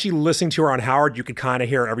especially listening to her on Howard, you could kind of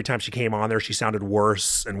hear every time she came on there, she sounded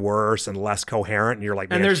worse and worse and less coherent. And you're like,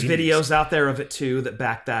 man, and there's videos out there of it too that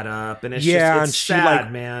back that up. And it's it's she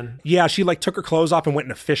sad, man. Yeah, she like took her clothes off and went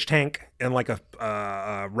in a fish tank in like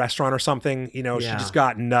a restaurant or something. You know, she just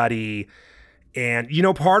got nutty. And, you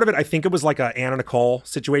know, part of it, I think it was like a Anna Nicole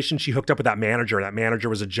situation. She hooked up with that manager. That manager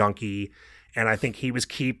was a junkie. And I think he was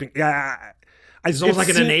keeping... It's almost like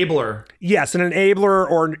an enabler. Yes, an enabler,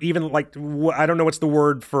 or even like, I don't know what's the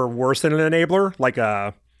word for worse than an enabler, like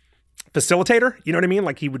a facilitator. You know what I mean?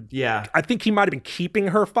 Like he would, I think he might have been keeping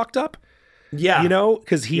her fucked up. Yeah. You know,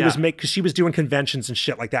 because because she was doing conventions and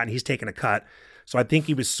shit like that, and he's taking a cut. So I think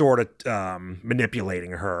he was sort of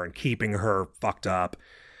manipulating her and keeping her fucked up.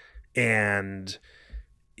 And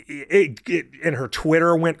and her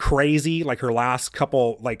Twitter went crazy. Like her last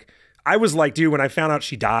couple, like, I was like, dude, when I found out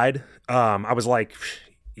she died, I was like,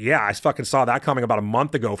 yeah, I fucking saw that coming about a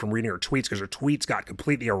month ago from reading her tweets, because her tweets got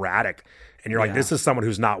completely erratic. And you're like, this is someone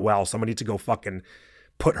who's not well. Someone needs to go fucking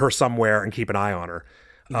put her somewhere and keep an eye on her.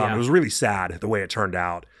 It was really sad the way it turned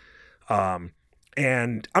out.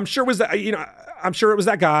 And I'm sure it was that, you know, I'm sure it was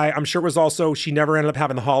that guy. I'm sure it was also, she never ended up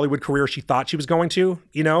having the Hollywood career she thought she was going to,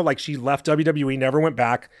 you know, like she left WWE, never went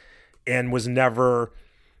back, and was never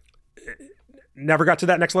got to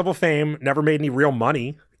that next level of fame, never made any real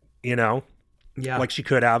money, you know, like she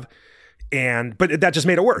could have. But that just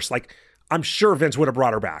made it worse. Like, I'm sure Vince would have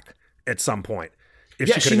brought her back at some point.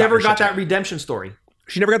 If she never got that redemption story.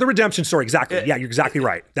 She never got the redemption story. Exactly. Yeah, you're exactly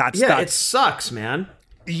right. It sucks, man.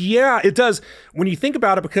 Yeah, it does. When you think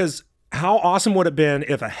about it, because how awesome would it have been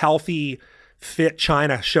if a healthy, fit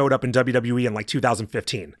Chyna showed up in WWE in like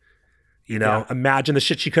 2015? You know, imagine the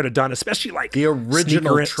shit she could have done, especially like the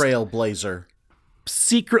original trailblazer.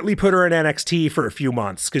 Secretly put her in NXT for a few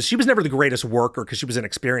months, because she was never the greatest worker because she was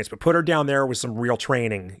inexperienced, but put her down there with some real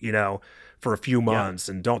training, you know, for a few months,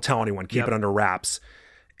 and don't tell anyone, keep it under wraps.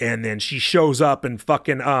 And then she shows up and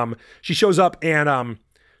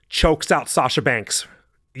chokes out Sasha Banks.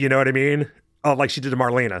 You know what I mean? Like she did to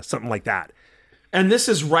Marlena, something like that. And this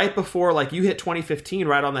is right before, like, you hit 2015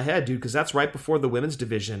 right on the head, dude, because that's right before the women's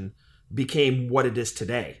division became what it is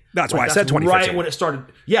today. That's why I said 2015. Right when it started.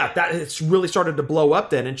 Yeah, it's really started to blow up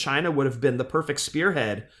then, and Chyna would have been the perfect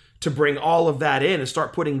spearhead to bring all of that in and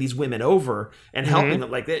start putting these women over and helping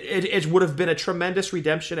them. Like, it would have been a tremendous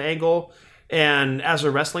redemption angle. And as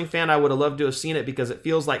a wrestling fan, I would have loved to have seen it, because it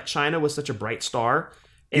feels like Chyna was such a bright star,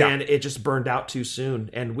 and it just burned out too soon.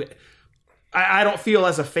 And I don't feel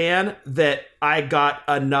as a fan that I got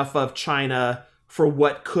enough of Chyna for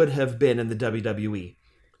what could have been in the WWE.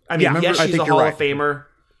 I mean, yes, she's a Hall of Famer.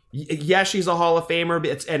 Yes, she's a Hall of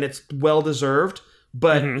Famer, and it's well-deserved.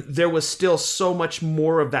 But there was still so much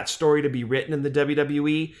more of that story to be written in the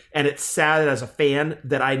WWE, and it's sad as a fan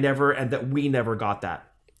that we never got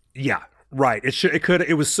that. Yeah, right.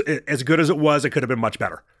 It was as good as it was. It could have been much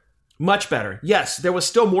better. Much better. Yes, there was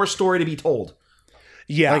still more story to be told.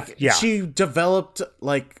 Yeah, She developed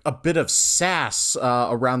like a bit of sass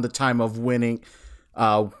around the time of winning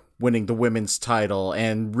the women's title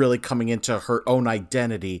and really coming into her own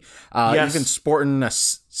identity. Even sporting a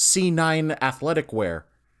C9 athletic wear.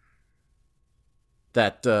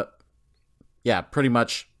 That, pretty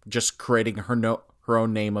much just creating her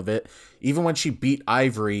own name of it. Even when she beat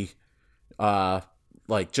Ivory,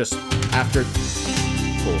 just after...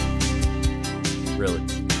 Cool. Really.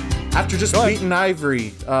 After just beating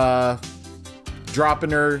Ivory,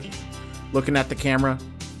 dropping her, looking at the camera.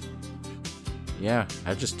 Yeah,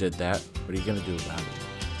 I just did that. What are you gonna do about it?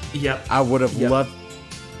 Yep. I would have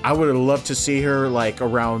loved to see her like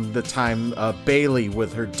around the time Bailey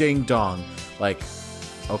with her ding dong. Like,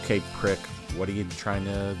 okay, prick, what are you trying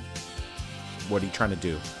to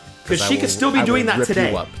do? Because she could still be doing that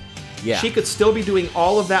today. Yeah. She could still be doing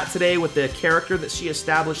all of that today with the character that she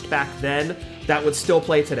established back then. That would still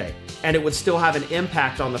play today, and it would still have an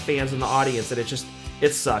impact on the fans and the audience. And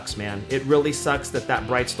it sucks, man. It really sucks that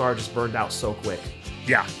bright star just burned out so quick.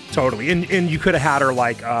 Yeah, totally. And you could have had her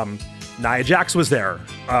like Nia Jax was there.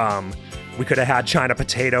 We could have had Chyna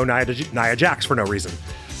Potato Nia Jax for no reason.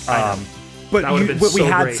 But that would have been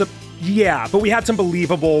so great. But we had some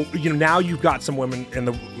believable. You know, now you've got some women in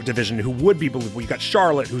the division who would be believable. You got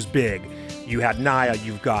Charlotte, who's big. You had Nia.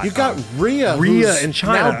 You got Rhea in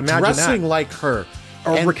Chyna. Now Imagine dressing that. like her,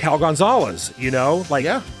 or Raquel Gonzalez. You know, like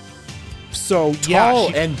So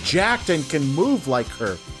Tall and jacked and can move like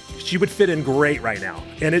her. she would fit in great right now.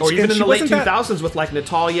 And it's Or even and in she the late wasn't 2000s with like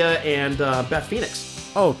Natalia and Beth Phoenix.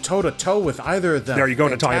 Oh, toe to toe with either of them. There you go,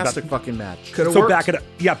 Natalia. Fantastic fucking match. Could have So worked.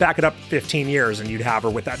 back it up 15 years and you'd have her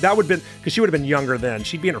with that. That would have been, because she would have been younger then.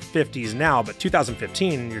 She'd be in her 50s now, but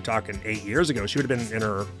 2015, you're talking 8 years ago, she would have been in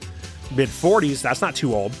her mid 40s. That's not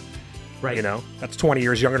too old. Right. You know, that's 20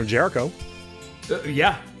 years younger than Jericho.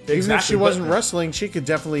 Yeah, exactly. Even if she wasn't But- wrestling, she could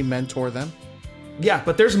definitely mentor them. Yeah,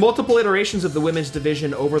 but there's multiple iterations of the women's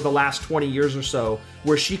division over the last 20 years or so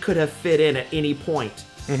where she could have fit in at any point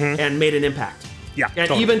and made an impact. Yeah, And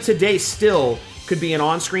totally. even today still could be an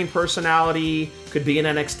on-screen personality, could be in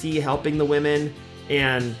NXT helping the women,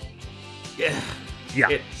 and Yeah.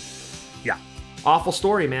 it, Yeah. awful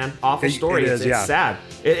story, man. Awful It- story. it It's is, yeah. sad.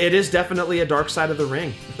 It is definitely a dark side of the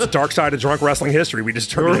ring. It's a dark side of drunk wrestling history we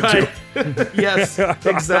just turned it Right. into. Yes,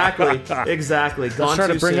 exactly. Exactly. Gone Let's try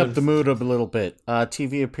too to bring soon. up the mood a little bit.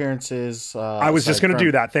 TV appearances. I was just going to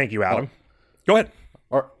do that. Thank you, Adam. Go ahead.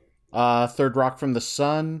 Third Rock from the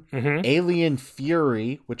Sun, Mm-hmm. Alien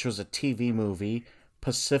Fury, which was a TV movie,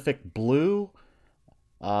 Pacific Blue,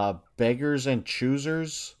 Beggars and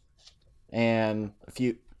Choosers, and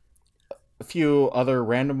a few other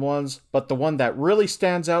random ones. But the one that really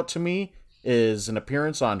stands out to me is an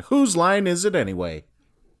appearance on Whose Line Is It Anyway?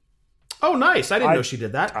 Oh, nice. I didn't know she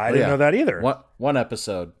did that. I didn't know that either. One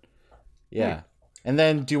episode. Yeah. And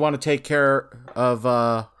then do you want to take care of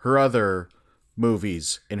her other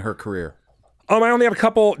movies in her career? I only have a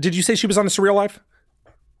couple. Did you say she was on the Surreal Life?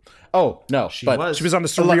 Oh, no. She but was. She was on the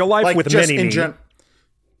Surreal Life with just Mini-Me.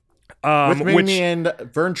 with Mini which, and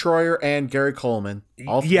Vern Troyer and Gary Coleman.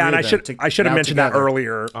 All three yeah, and of them I should have now mentioned that together.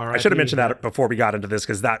 earlier. I R.I.P., should have mentioned yeah. that before we got into this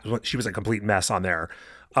because she was a complete mess on there.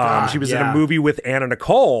 She was in yeah. a movie with Anna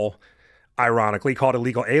Nicole, ironically called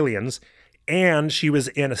Illegal Aliens, and she was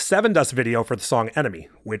in a Seven Dust video for the song Enemy,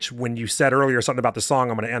 which when you said earlier something about the song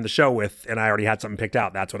I'm going to end the show with, and I already had something picked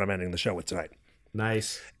out, that's what I'm ending the show with tonight.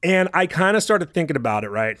 Nice. And I kind of started thinking about it,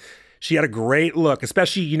 right? She had a great look,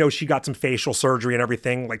 especially, she got some facial surgery and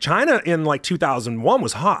everything. Like Chyna in like 2001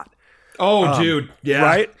 was hot. Oh, dude. Yeah.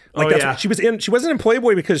 Right? Like Oh, that's yeah. what she was in. She wasn't in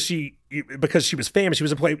Playboy because she was famous. She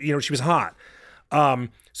was in Playboy, she was hot.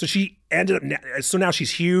 So she ended up, so now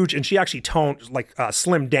she's huge and she actually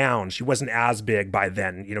slimmed down. She wasn't as big by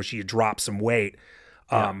then. She had dropped some weight,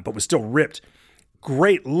 but was still ripped.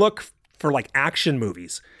 Great look for like action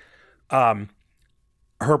movies.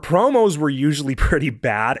 Her promos were usually pretty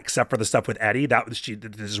bad, except for the stuff with Eddie. That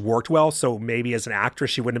just worked well. So maybe as an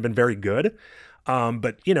actress, she wouldn't have been very good.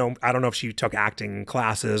 But I don't know if she took acting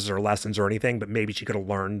classes or lessons or anything, but maybe she could have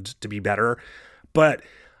learned to be better. But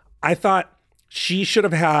I thought she should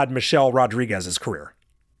have had Michelle Rodriguez's career.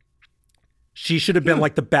 She should have been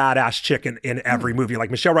like the badass chick in every movie.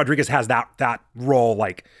 Like Michelle Rodriguez has that role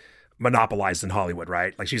like monopolized in Hollywood,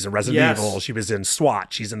 right? Like she's in Resident Evil, she was in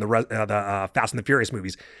SWAT, she's in the Fast and the Furious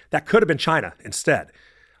movies. That could have been Chyna instead.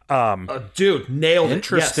 Dude, nailed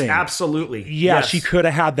Interesting. it. Yes, absolutely. Yeah, Yes. she could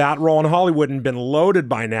have had that role in Hollywood and been loaded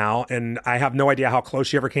by now. And I have no idea how close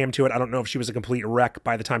she ever came to it. I don't know if she was a complete wreck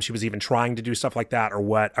by the time she was even trying to do stuff like that or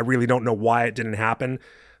what. I really don't know why it didn't happen.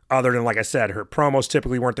 Other than, like I said, her promos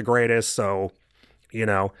typically weren't the greatest. So,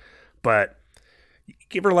 but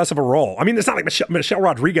give her less of a role. I mean, it's not like Michelle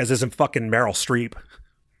Rodriguez isn't fucking Meryl Streep.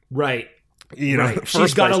 Right. Right.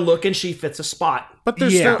 She's got a look and she fits a spot. But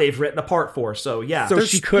there's Yeah. still, that they've written a part for. So yeah. So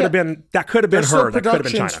she could have been, that could have been there's still her. That could have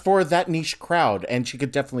been productions Chyna. for that niche crowd, and she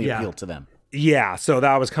could definitely Yeah. appeal to them. Yeah. So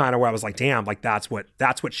that was kind of where I was like, damn, like that's what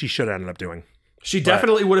she should have ended up doing. she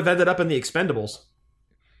definitely would have ended up in the Expendables.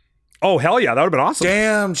 Oh, hell yeah. That would have been awesome.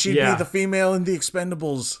 Damn, she'd Yeah. be the female in the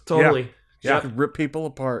Expendables. Totally. She Yeah. could rip people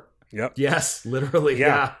apart. Yep. Yes, literally.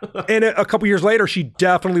 Yeah. Yeah. And a couple years later, she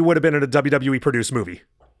definitely would have been in a WWE produced movie.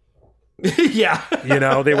 Yeah.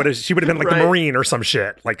 She would have been like Right. the Marine or some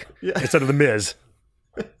shit, like instead of the Miz.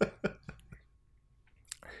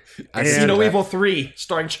 I And- see See No that. Evil 3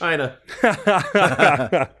 starring Chyna.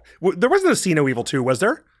 There wasn't a See No Evil 2, was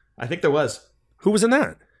there? I think there was. Who was in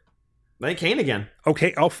that? I think Kane again.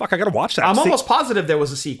 Okay. Oh fuck, I gotta watch that. I'm almost positive there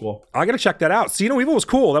was a sequel. I gotta check that out. See No Evil was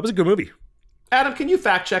cool. That was a good movie. Adam, can you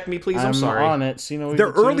fact check me, please? I'm sorry. on it. See No Evil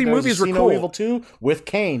Their 2. early There was a movies were See cool. No Evil 2 with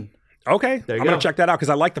Kane Okay, There you I'm gonna go. check that out because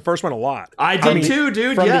I like the first one a lot. I did too,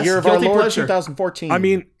 dude. from Yes. the year of Guilty our Lord pleasure. 2014. I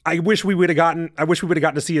mean, I wish we would have gotten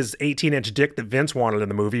to see his 18-inch dick that Vince wanted in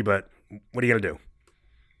the movie, but what are you gonna do?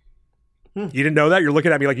 You didn't know that? You're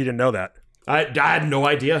looking at me like you didn't know that. I had no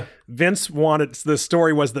idea. The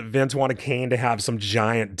story was that Vince wanted Kane to have some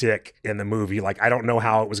giant dick in the movie. Like, I don't know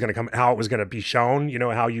how it was going to be shown,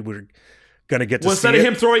 how you were gonna get to Well, see instead of it.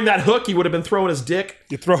 him throwing that hook, he would have been throwing his dick.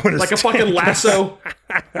 You're throwing his like a fucking lasso.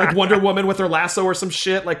 Like Wonder Woman with her lasso or some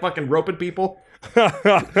shit, like fucking roping people.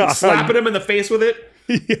 Slapping him in the face with it.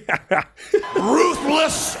 Yeah.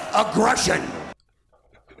 Ruthless aggression.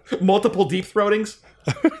 Multiple deep throatings.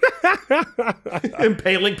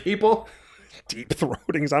 Impaling people. Deep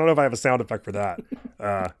throatings. I don't know if I have a sound effect for that.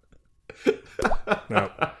 No,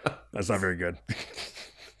 that's not very good.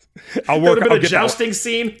 I'll There work. would have I'll been a get jousting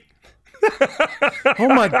scene. Oh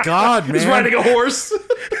my God, man. He's riding a horse.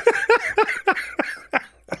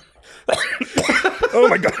 Oh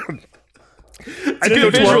my God. It's a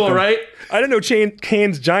good visual, right? I didn't know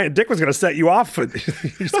Kane's giant dick was going to set you off.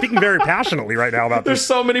 You're speaking very passionately right now about There's this.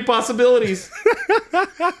 so many possibilities.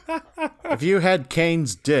 If you had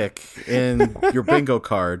Kane's dick in your bingo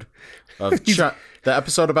card of the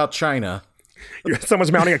episode about Chyna,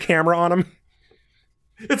 Someone's mounting a camera on him.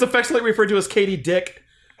 It's affectionately referred to as Katie Dick.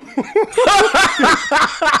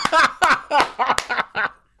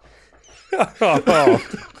 Oh.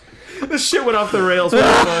 This shit went off the rails. What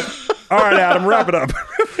the fuck? All right, Adam, wrap it up.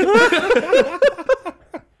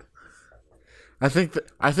 I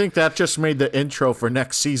think that just made the intro for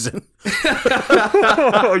next season.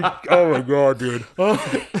 Oh my God, dude.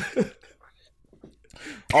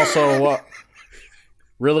 Also,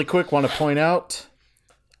 really quick, want to point out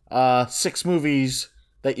 6 movies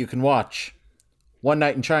that you can watch. One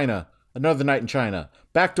Night in China, Another Night in China,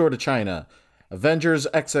 Backdoor to China, Avengers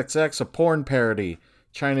XXX, a porn parody,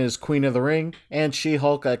 China's Queen of the Ring, and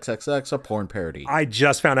She-Hulk XXX, a porn parody. I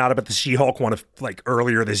just found out about the She-Hulk one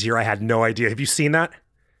earlier this year. I had no idea. Have you seen that?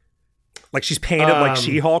 Like she's painted like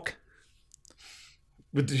She-Hulk.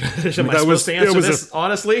 Am I supposed to answer this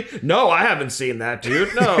honestly? No, I haven't seen that,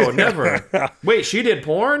 dude. No, never. Wait, she did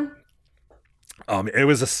porn? It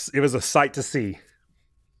was a sight to see.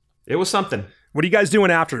 It was something. What are you guys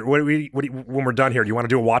doing after? When we're done here? Do you want to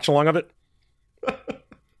do a watch along of it?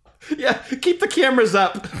 Yeah, keep the cameras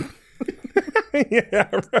up. Yeah,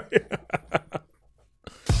 right.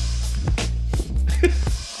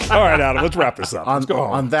 All right, Adam, let's wrap this up. Let's go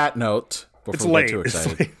home. On that note, before It's we late. get too It's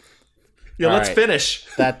excited, late. Yeah, All let's right. finish.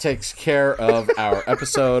 that takes care of our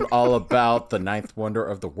episode all about the 9th wonder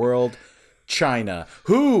of the world, Chyna,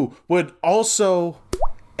 who would also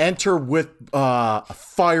enter with a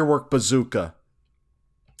firework bazooka.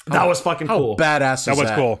 That was fucking How cool. badass is that? That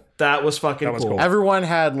was cool. That was fucking That was cool. cool. Everyone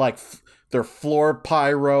had like their floor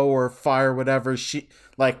pyro or fire, whatever.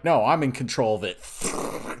 No, I'm in control of it.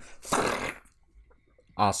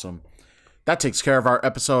 Awesome. That takes care of our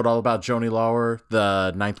episode all about Joni Lauer,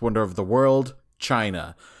 the 9th wonder of the world,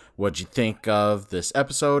 Chyna. What'd you think of this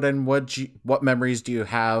episode, and what memories do you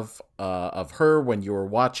have of her when you were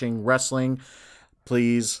watching wrestling?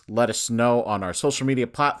 Please let us know on our social media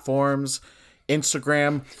platforms,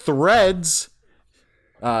 Instagram, Threads,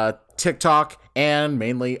 TikTok, and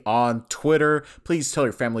mainly on Twitter. Please tell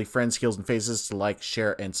your family, friends, heels, and faces to like,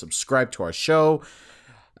 share, and subscribe to our show.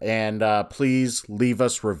 And please leave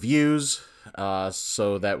us reviews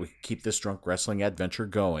so that we can keep this drunk wrestling adventure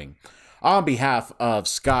going. On behalf of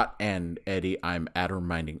Scott and Eddie, I'm Adam,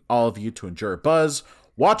 reminding all of you to enjoy a buzz,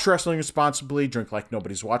 watch wrestling responsibly, drink like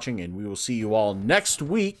nobody's watching, and we will see you all next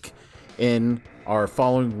week in our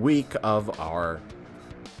following week of our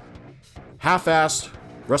half-assed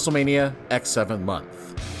WrestleMania X7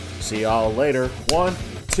 month. See y'all later. 1,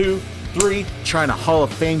 2, 3. Chyna Hall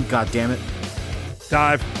of Fame, goddammit.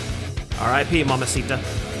 Dive. R.I.P. Mamacita.